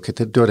 Det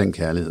var den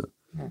kærlighed.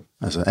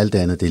 Altså alt det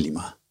andet, det er lige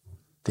meget.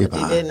 Det er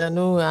bare... Og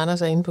nu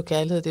Anders er inde på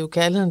kærlighed. Det er jo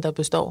kærligheden, der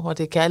består, og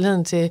det er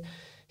kærligheden til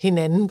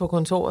hinanden på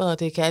kontoret, og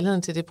det er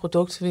kærligheden til det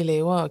produkt, vi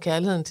laver, og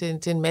kærligheden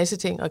til en masse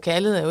ting. Og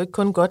kærlighed er jo ikke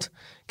kun godt.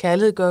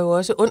 Kærlighed gør jo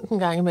også ondt en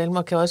gang imellem,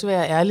 og kan også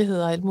være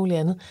ærlighed og alt muligt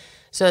andet.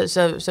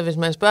 Så hvis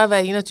man spørger,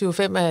 hvad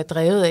 21.5 er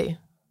drevet af,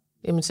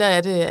 jamen så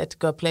er det at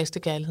gøre plads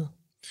til kærlighed.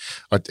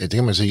 Og det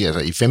kan man sige,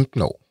 altså i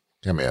 15 år,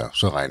 det kan man jo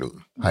så regne ud,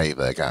 har I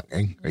været i gang,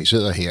 ikke? Og I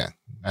sidder her,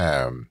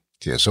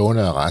 de er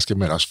sunde og raske,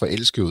 men også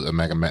forelskede ud, og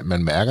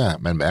man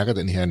mærker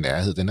den her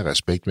nærhed, den her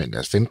respekt, men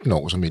altså 15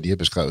 år, som I lige har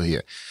beskrevet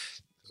her,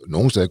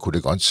 nogle steder kunne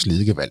det godt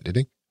slide gevaldigt,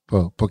 ikke?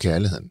 På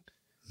kærligheden.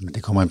 Men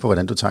det kommer ind på,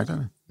 hvordan du takler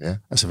det. Ja.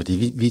 Altså,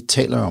 fordi vi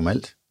taler jo om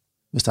alt.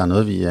 Hvis der er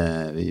noget,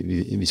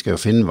 vi skal jo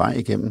finde en vej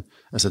igennem.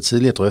 Altså,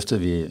 tidligere drøftede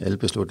vi alle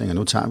beslutninger.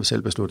 Nu tager vi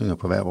selv beslutninger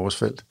på hver vores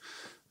felt.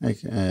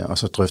 Ikke? Og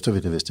så drøfter vi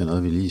det, hvis det er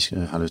noget, vi lige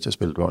har lyst til at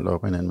spille bold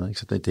op på hinanden med. Ikke?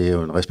 Så det er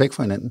jo en respekt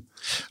for hinanden.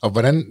 Og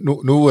hvordan,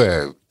 nu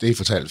det er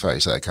fortalt før, I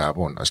sad i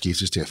Carbon og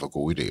skiftes til at få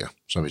gode idéer,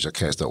 som vi så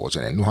kaster over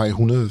til hinanden. Nu har I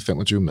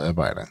 125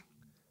 medarbejdere.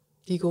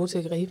 De er gode til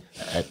at gribe.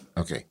 Ja,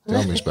 okay, det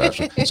var min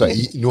spørgsmål. Så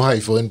nu har I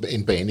fået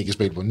en bane, I kan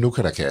spille på. Nu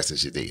kan der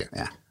kastes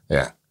idéer.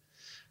 Ja.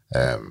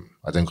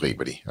 Og dem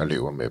griber de og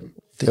lever med dem.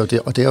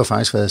 Det har jo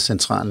faktisk været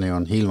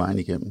centralnævren hele vejen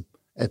igennem,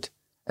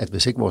 at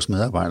hvis ikke vores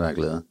medarbejdere er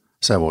glade,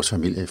 så er vores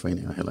familie i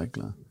foreninger heller ikke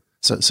glade.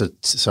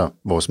 Så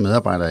vores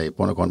medarbejdere er i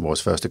bund og grund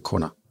vores første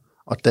kunder,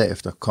 og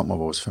derefter kommer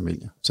vores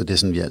familie. Så det er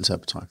sådan, vi altid har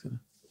betragtet det.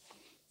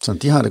 Så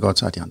de har det godt,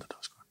 så har de andre det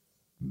også godt.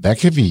 Hvad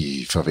kan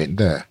vi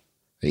forvente af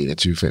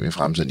 21.5 i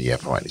fremtiden? I er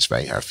på vej i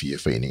Sverige, har 4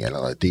 foreninger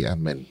allerede der,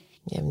 men...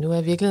 Jamen nu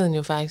er virkeligheden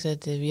jo faktisk,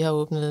 at vi har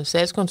åbnet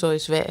salgskontor i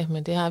Sverige,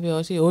 men det har vi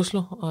også i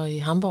Oslo og i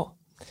Hamburg.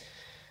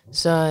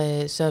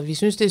 Så vi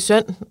synes, det er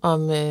synd, om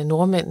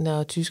nordmændene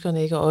og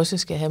tyskerne ikke også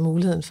skal have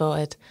muligheden for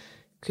at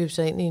købe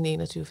sig ind i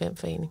en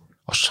 21.5-forening.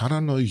 Og så er der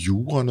noget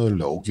jura og noget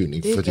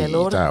lovgivning, fordi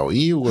der er jo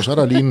EU, og så er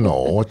der lige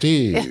Norge.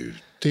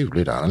 Det er jo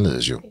lidt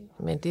anderledes jo.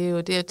 Men det er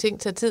jo det, at ting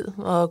tager tid,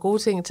 og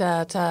gode ting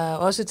tager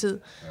også tid.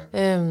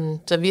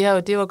 Så vi har jo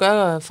det at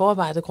gøre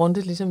forarbejdet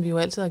grundigt, ligesom vi jo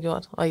altid har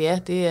gjort. Og ja,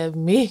 det er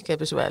mega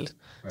besværligt.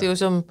 Ja. Det er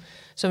jo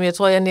som jeg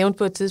tror, jeg nævnte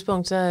på et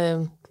tidspunkt, så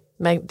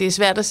det er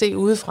svært at se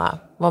udefra,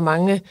 hvor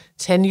mange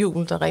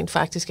tandhjul, der rent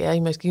faktisk er i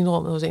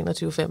maskinrummet hos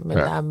 21.5, men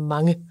der er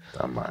mange.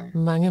 Der er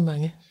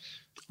mange.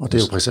 Og det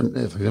er jo for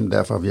eksempel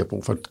derfor, at vi har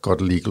brug for et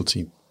godt legal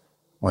team.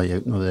 Og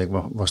jeg ved ikke,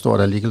 hvor stort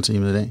er legal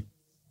teamet i dag?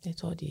 Jeg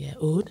tror, de er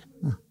 8.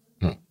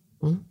 Ja.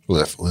 Ud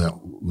af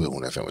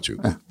 125.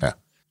 Ja.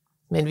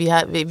 Men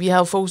vi har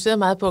jo fokuseret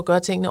meget på at gøre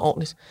tingene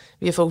ordentligt.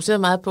 Vi har fokuseret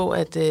meget på,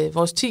 at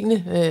vores 10.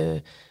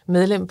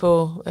 medlem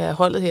på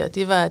holdet her,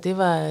 det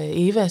var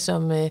Eva,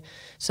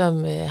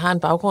 som har en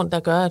baggrund, der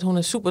gør, at hun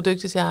er super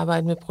dygtig til at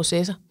arbejde med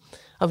processer.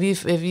 Og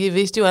vi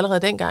vidste jo allerede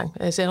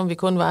dengang, selvom vi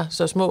kun var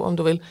så små, om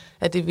du vil,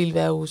 at det ville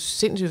være jo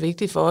sindssygt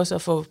vigtigt for os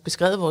at få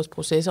beskrevet vores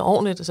processer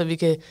ordentligt, så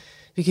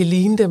vi kan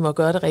ligne dem og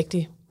gøre det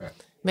rigtigt. Ja.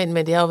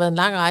 Men det har jo været en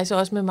lang rejse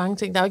også med mange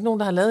ting. Der er jo ikke nogen,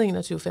 der har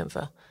lavet 21.5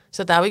 før.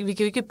 Så der er jo ikke, vi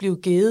kan jo ikke blive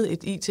givet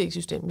et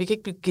IT-system. Vi kan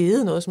ikke blive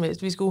givet noget som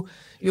helst. Vi skulle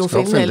jo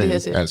finde alle det her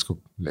selv. Alt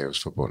skulle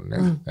laves for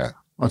bunden, ja.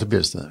 Og det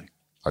bliver det stadig.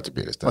 Og det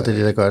er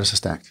det, der gør det så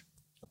stærkt.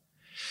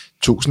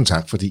 Tusind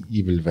tak, fordi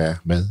I vil være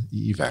med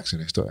i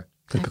iværksætterhistorie.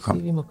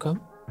 Velbekomme. Vi må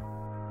komme.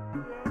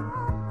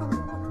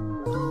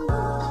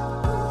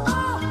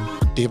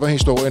 Det var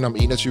historien om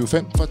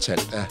 21.5,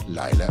 fortalt af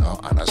Leila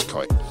og Anders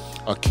Køj.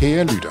 Og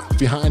kære lytter,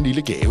 vi har en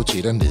lille gave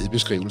til dig nede i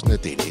beskrivelsen af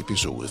denne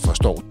episode.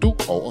 Forstår du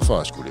overfor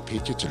at skulle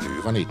pitche til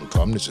løverne i den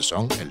kommende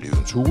sæson af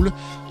Løvens Hule,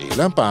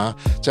 eller bare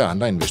til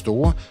andre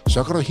investorer,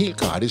 så kan du helt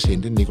gratis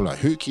hente Nikolaj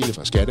Høgkilde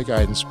fra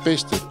Skatteguidens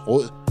bedste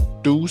råd,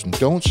 do's and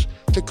don'ts,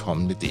 til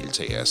kommende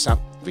deltagere,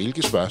 samt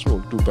hvilke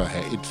spørgsmål du bør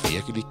have et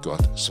virkelig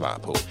godt svar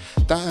på.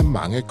 Der er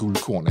mange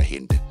guldkorn at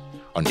hente.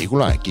 Og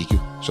Nikolaj gik jo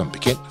som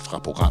bekendt fra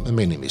programmet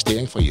med en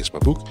investering fra Jesper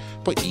Buch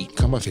på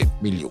 1,5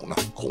 millioner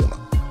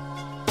kroner.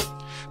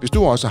 Hvis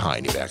du også har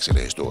en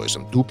iværksætterhistorie,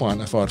 som du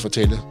brænder for at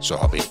fortælle, så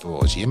hop ind på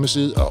vores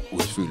hjemmeside og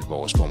udfyld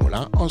vores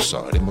formular, og så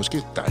er det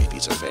måske dig, vi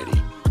tager fat i.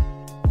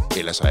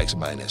 Ellers er ikke så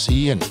meget at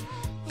sige, end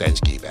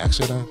danske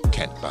iværksættere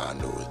kan bare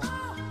noget.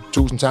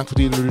 Tusind tak,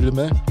 fordi du lyttede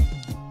med.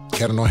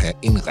 Kan du nu have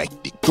en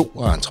rigtig god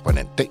og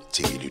entreprenant dag,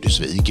 til vi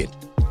lyttes ved igen.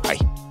 Hej.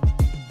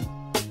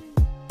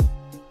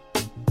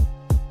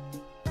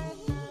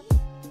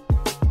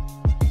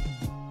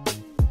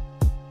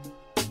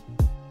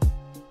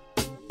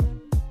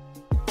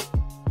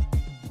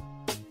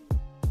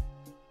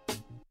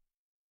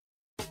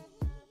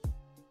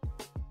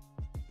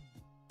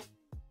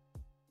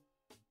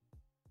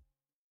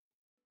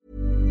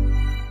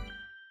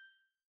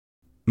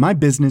 My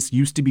business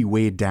used to be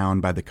weighed down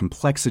by the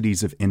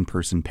complexities of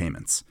in-person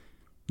payments.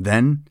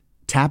 Then,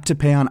 Tap to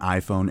Pay on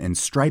iPhone and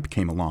Stripe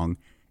came along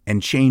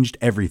and changed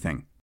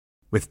everything.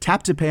 With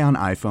Tap to Pay on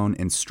iPhone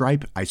and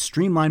Stripe, I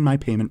streamlined my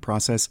payment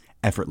process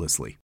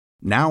effortlessly.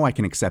 Now I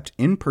can accept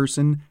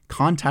in-person,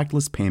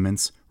 contactless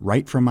payments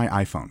right from my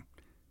iPhone.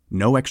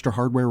 No extra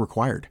hardware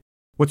required.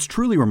 What's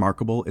truly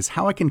remarkable is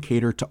how I can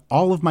cater to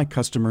all of my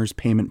customers'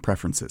 payment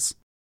preferences.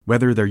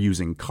 Whether they're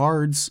using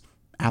cards,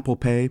 Apple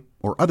Pay,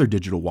 or other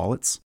digital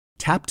wallets,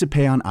 Tap to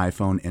Pay on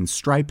iPhone and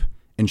Stripe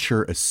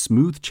ensure a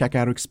smooth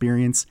checkout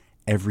experience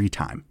every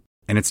time.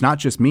 And it's not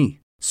just me.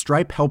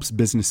 Stripe helps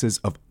businesses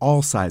of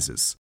all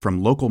sizes,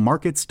 from local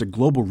markets to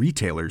global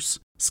retailers,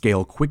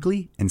 scale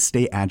quickly and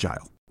stay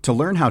agile. To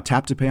learn how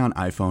Tap to Pay on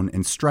iPhone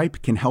and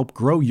Stripe can help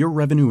grow your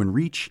revenue and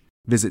reach,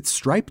 visit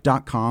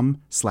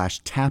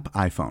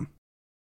stripe.com/tapiphone.